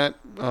unveiling that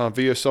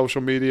via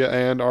social media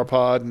and our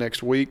pod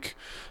next week,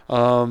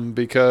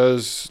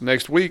 because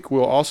next week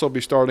we'll also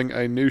be starting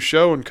a new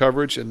show and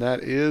coverage, and that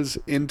is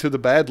Into the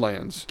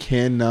Badlands.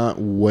 Cannot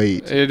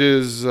wait. It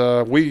is.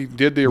 We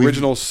did the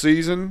original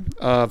season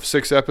of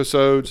 6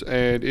 episodes,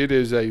 and it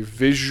is a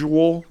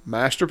visual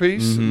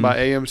masterpiece by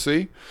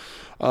AMC.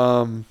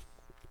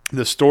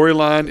 The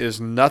storyline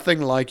is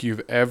nothing like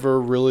you've ever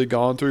really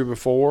gone through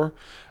before.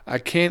 I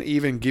can't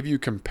even give you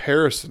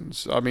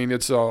comparisons. I mean,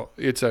 it's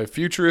a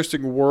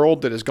futuristic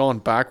world that has gone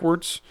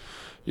backwards.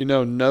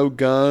 No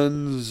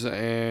guns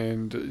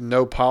and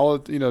no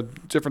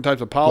different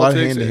types of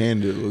politics. A lot of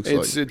hand-to-hand, it looks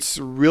like. It's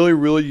really,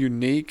 really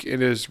unique. It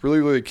is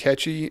really, really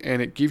catchy,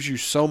 and it gives you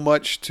so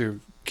much to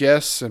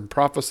guess and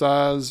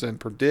prophesize and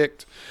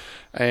predict.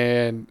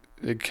 And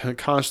it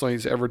constantly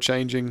is ever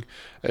changing.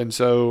 And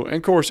so, and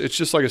of course, it's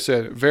just like I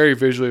said, very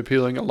visually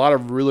appealing. A lot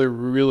of really,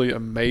 really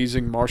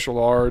amazing martial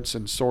arts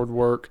and sword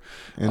work.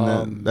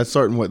 And that's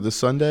starting this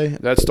Sunday?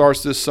 That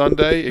starts this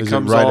Sunday. It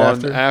comes right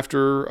on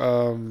after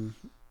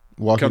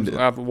Walking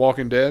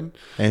Dead.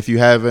 And if you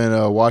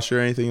haven't watched it or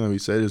anything, like we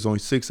said, there's only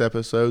 6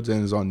 episodes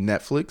and it's on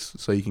Netflix,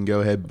 so you can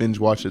go ahead and binge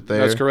watch it there.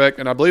 That's correct.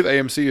 And I believe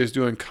AMC is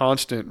doing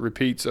constant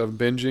repeats of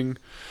binging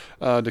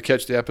to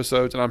catch the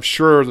episodes, and I'm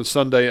sure the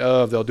Sunday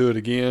they'll do it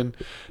again.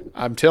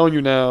 I'm telling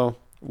you now,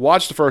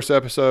 watch the first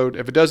episode.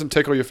 If it doesn't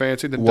tickle your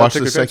fancy, then watch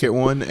the second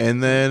one,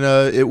 and then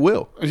it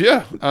will.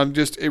 Yeah,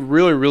 it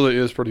really, really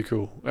is pretty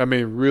cool. I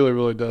mean, it really,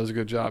 really does a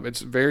good job. It's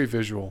very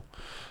visual.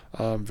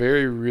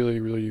 Very, really,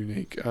 really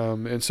unique.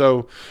 And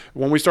so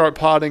when we start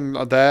potting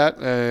that,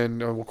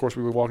 and of course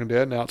we were Walking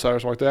Dead and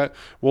Outsiders like that,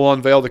 we'll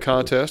unveil the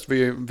contest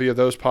via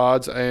those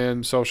pods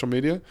and social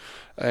media,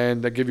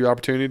 and that give you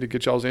opportunity to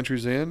get y'all's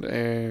entries in,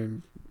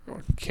 and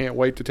can't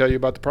wait to tell you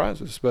about the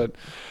prizes. But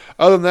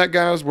other than that,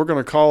 guys, we're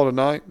going to call it a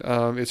night.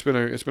 It's been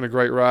a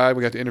great ride.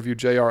 We got to interview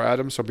J.R.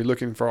 Adams, so be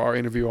looking for our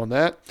interview on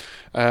that.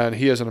 And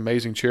he has an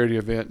amazing charity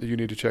event that you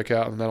need to check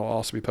out, and that'll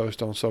also be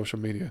posted on social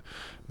media.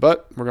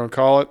 But we're going to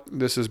call it.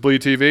 This is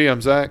Bleed TV.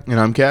 I'm Zach. And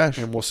I'm Cash.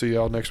 And we'll see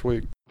y'all next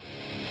week.